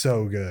 but it's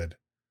so good.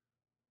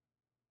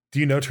 Do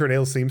you know Kurt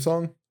Angle's theme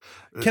song?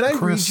 Can I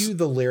read you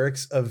the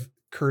lyrics of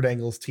Kurt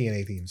Angle's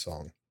TNA theme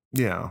song?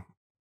 Yeah.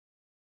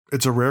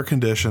 It's a rare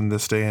condition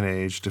this day and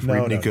age to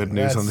read any good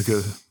news on the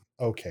good.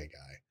 Okay,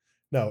 guy.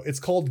 No,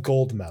 it's called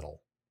Gold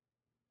Medal.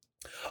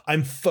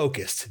 I'm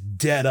focused,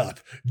 dead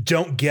up,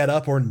 don't get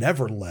up or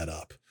never let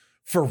up.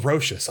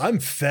 Ferocious, I'm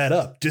fed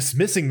up,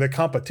 dismissing the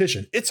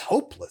competition. It's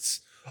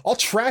hopeless. I'll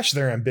trash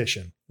their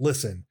ambition.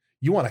 Listen,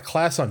 you want a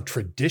class on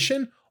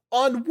tradition?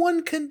 On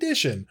one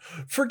condition.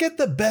 Forget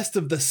the best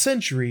of the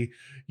century.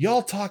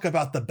 Y'all talk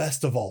about the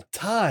best of all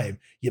time.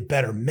 You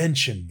better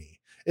mention me.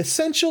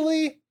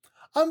 Essentially,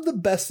 I'm the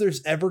best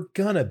there's ever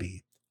gonna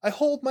be. I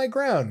hold my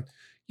ground.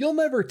 You'll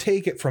never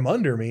take it from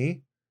under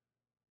me.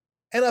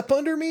 And up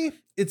under me,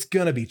 it's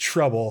gonna be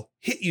trouble.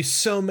 Hit you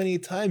so many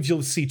times,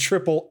 you'll see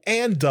triple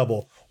and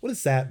double. What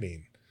does that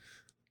mean?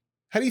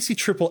 How do you see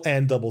triple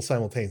and double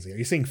simultaneously? Are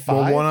you seeing 5?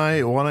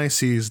 Well, one eye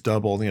sees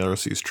double and the other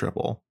sees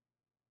triple.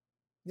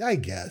 I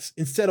guess.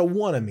 Instead of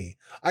one of me.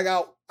 I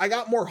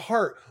got more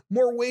heart,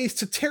 more ways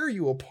to tear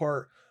you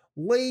apart,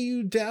 lay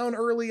you down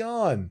early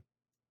on.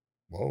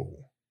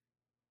 Whoa.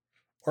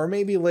 Or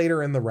maybe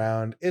later in the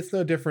round. It's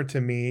no different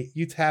to me.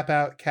 You tap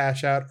out,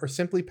 cash out, or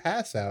simply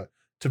pass out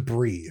to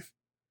breathe.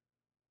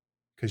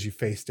 Because you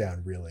face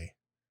down, really.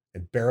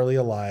 And barely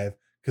alive,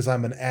 because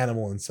I'm an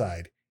animal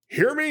inside.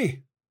 Hear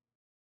me?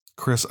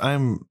 Chris,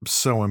 I'm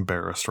so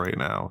embarrassed right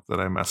now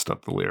that I messed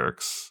up the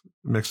lyrics.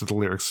 Mixed with the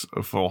lyrics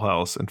of Full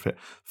House and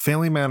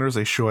Family Matters,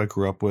 a show I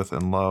grew up with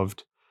and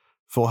loved.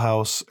 Full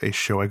House, a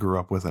show I grew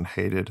up with and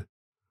hated.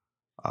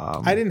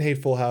 I didn't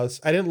hate Full House.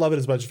 I didn't love it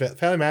as much as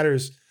Family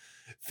Matters.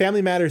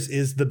 Family Matters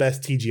is the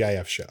best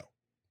TGIF show.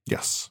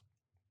 Yes.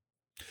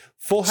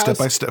 Full House. Step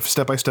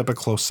by step, a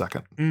close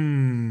second.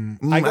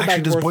 I go back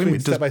and forth between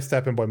Step by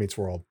Step and Boy Meets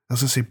World. I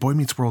was gonna say Boy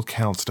Meets World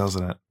counts,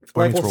 doesn't it?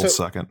 Boy Meets World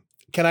second.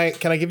 Can I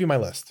give you my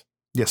list?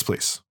 Yes,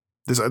 please.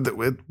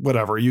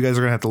 Whatever. You guys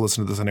are gonna have to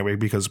listen to this anyway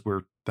because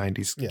we're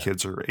 90s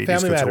kids or 80s Family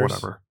kids Matters. or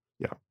whatever.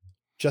 Yeah.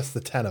 Just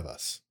the 10 of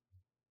Us.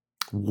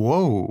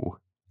 Whoa.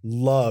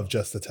 Love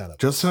Just the 10 of Us.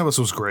 Just the 10 of Us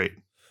was great.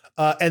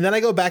 And then I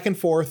go back and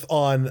forth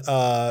on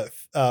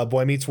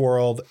Boy Meets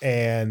World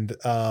and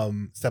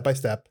Step by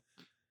Step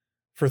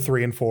for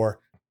 3 and 4.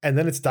 And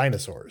then it's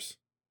Dinosaurs.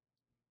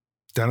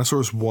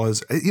 Dinosaurs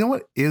was,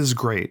 is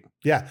great.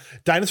 Yeah.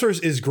 Dinosaurs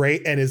is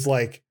great and is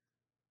like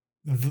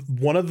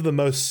one of the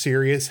most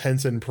serious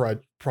Henson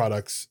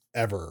products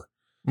ever.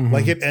 Mm-hmm.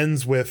 Like it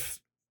ends with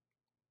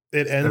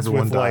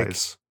Everyone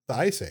dies. Like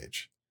the Ice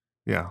Age.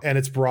 Yeah. And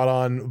it's brought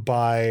on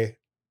by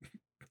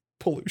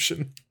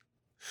pollution.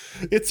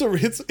 It's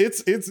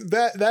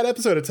that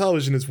episode of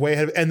television is way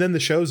ahead of, and then the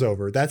show's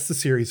over. That's the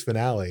series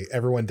finale.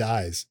 Everyone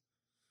dies.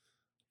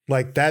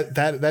 Like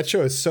that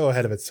show is so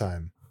ahead of its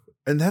time.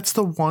 And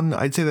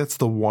I'd say that's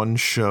the one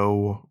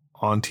show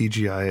on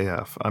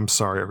TGIF. I'm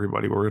sorry,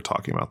 everybody, we're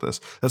talking about this.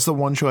 That's the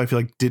one show I feel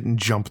like didn't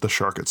jump the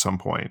shark at some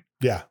point.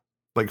 Yeah.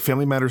 Like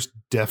Family Matters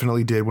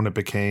definitely did when it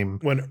became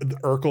when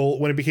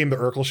it became the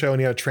Urkel show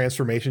and he had a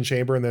transformation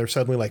chamber and there were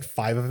suddenly like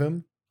 5 of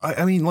him.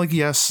 I mean, like,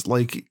 yes,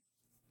 like,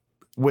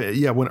 when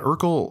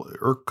Urkel,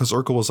 because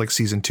Urkel was like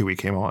season 2, he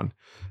came on,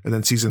 and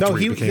then season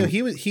 3 became.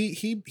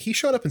 He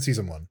showed up in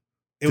season 1.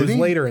 It was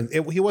later, and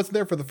he wasn't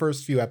there for the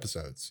first few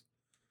episodes.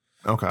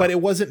 Okay, but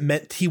it wasn't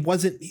meant. He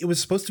wasn't. It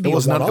was supposed to be.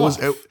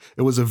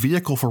 It was a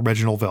vehicle for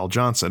Reginald Val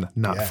Johnson,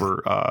 not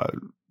for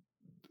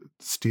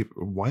Steve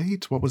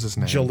White. What was his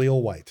name?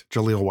 Jaleel White.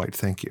 Jaleel White.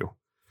 Thank you.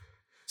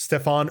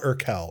 Stefan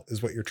Urkel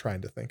is what you're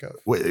trying to think of.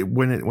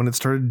 When it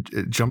started,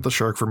 it jumped the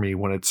shark for me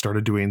when it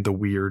started doing the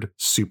weird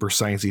super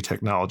sciencey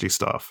technology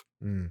stuff.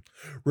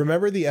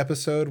 Remember the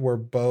episode where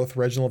both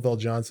Reginald Val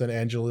Johnson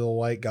and Jaleel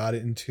White got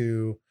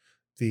into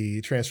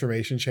the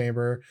transformation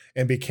chamber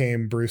and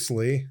became Bruce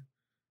Lee?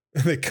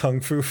 They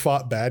kung fu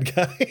fought bad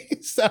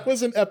guys. That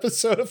was an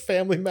episode of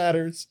Family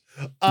Matters.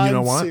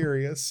 I'm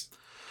serious.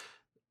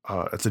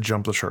 It's a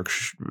jump the shark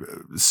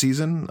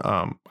season.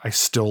 I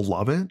still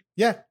love it.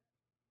 Yeah.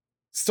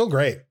 Still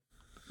great.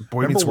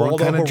 Boy Meets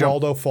World kind of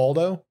Waldo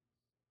Faldo.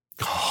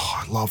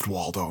 Oh, I loved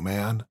Waldo,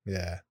 man.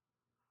 Yeah.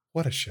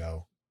 What a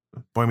show.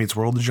 Boy Meets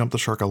World to jump the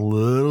shark a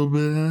little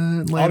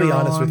bit later. I'll be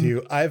honest with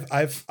you.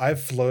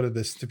 I've floated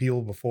this to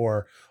people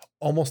before.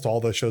 Almost all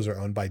those shows are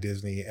owned by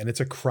Disney, and it's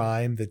a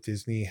crime that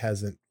Disney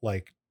hasn't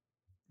like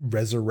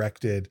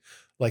resurrected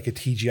like a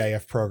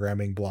TGIF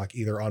programming block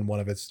either on one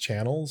of its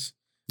channels.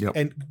 Yep.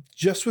 And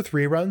just with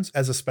reruns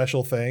as a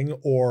special thing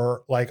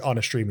or like on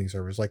a streaming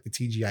service like the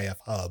TGIF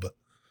hub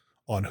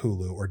on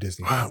Hulu or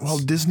Disney Plus. Well,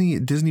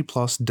 Disney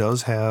Plus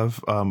does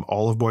have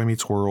all of Boy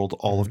Meets World,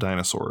 all of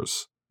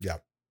Dinosaurs. Yeah.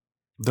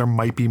 There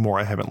might be more.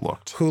 I haven't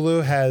looked.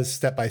 Hulu has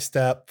Step by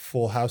Step,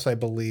 Full House, I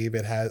believe.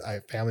 It has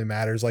Family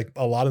Matters. Like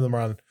a lot of them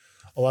are on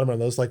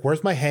those. Like,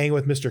 where's my hang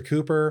with Mr.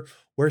 Cooper?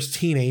 Where's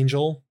Teen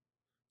Angel?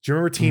 Do you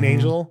remember Teen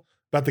Angel?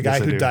 About the guy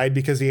who died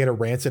because he ate a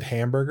rancid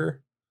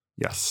hamburger?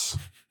 Yes.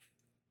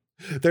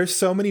 There's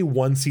so many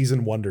one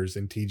season wonders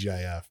in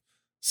TGIF.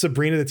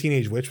 Sabrina the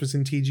Teenage Witch was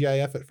in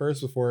TGIF at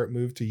first before it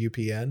moved to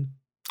UPN.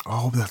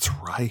 Oh, that's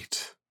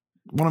right.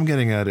 What I'm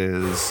getting at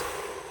is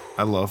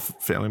I love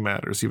Family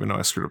Matters, even though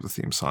I screwed up the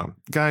theme song.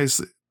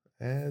 Guys,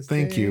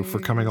 thank you for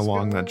coming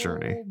along that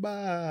journey.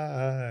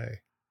 Bye.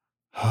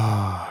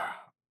 God.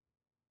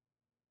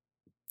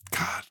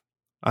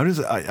 I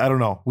don't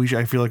know.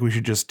 I feel like we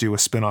should just do a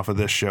spinoff of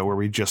this show where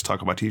we just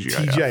talk about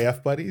TGIF.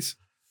 TGIF buddies?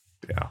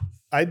 Yeah.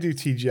 I'd do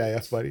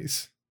TGIF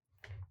buddies.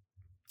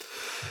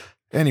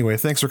 Anyway,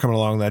 thanks for coming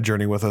along that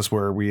journey with us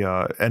where we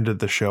ended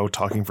the show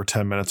talking for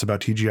 10 minutes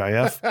about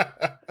TGIF.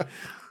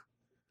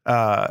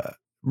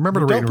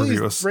 Remember to rate and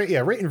review us. Rate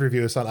and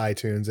review us on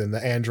iTunes and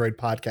the Android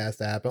podcast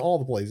app and all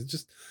the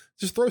places.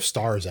 Just throw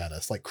stars at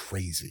us like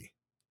crazy.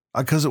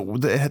 Because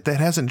that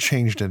hasn't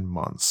changed in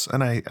months.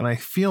 And I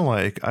feel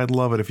like I'd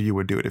love it if you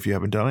would do it if you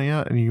haven't done it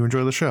yet and you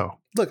enjoy the show.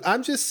 Look,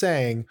 I'm just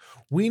saying,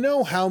 we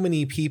know how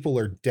many people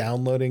are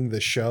downloading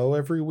the show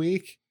every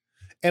week,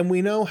 and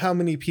we know how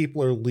many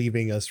people are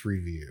leaving us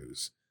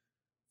reviews.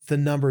 The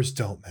numbers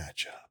don't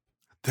match up.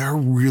 They're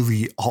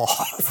really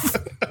off.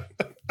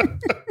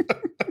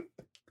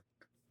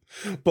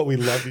 But we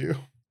love you.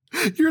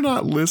 You're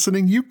not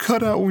listening. You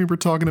cut out when we were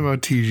talking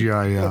about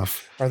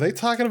TGIF. Are they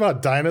talking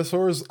about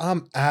dinosaurs?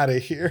 I'm out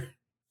of here.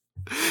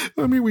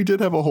 I mean, we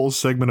did have a whole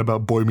segment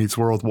about Boy Meets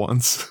World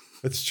once.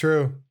 It's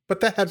true. But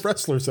that had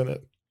wrestlers in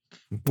it.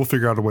 We'll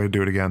figure out a way to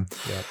do it again.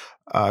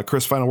 Yep.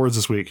 Chris, final words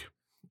this week.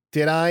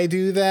 Did I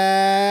do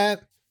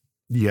that?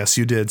 Yes,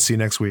 you did. See you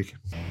next week.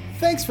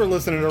 Thanks for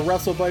listening to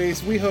Wrestle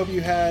Buddies. We hope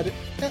you had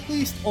at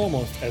least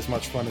almost as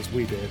much fun as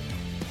we did.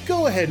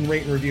 go ahead and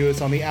rate and review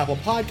us on the Apple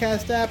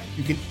Podcast app.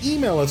 You can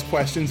email us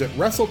questions at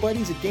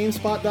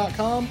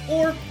WrestleBuddies@GameSpot.com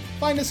or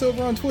find us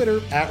over on Twitter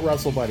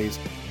 @WrestleBuddies.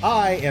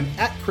 I am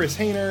 @Chris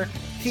Hayner.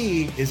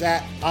 He is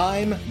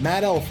I'm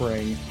Matt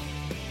Elfring.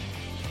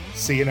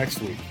 See you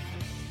next week.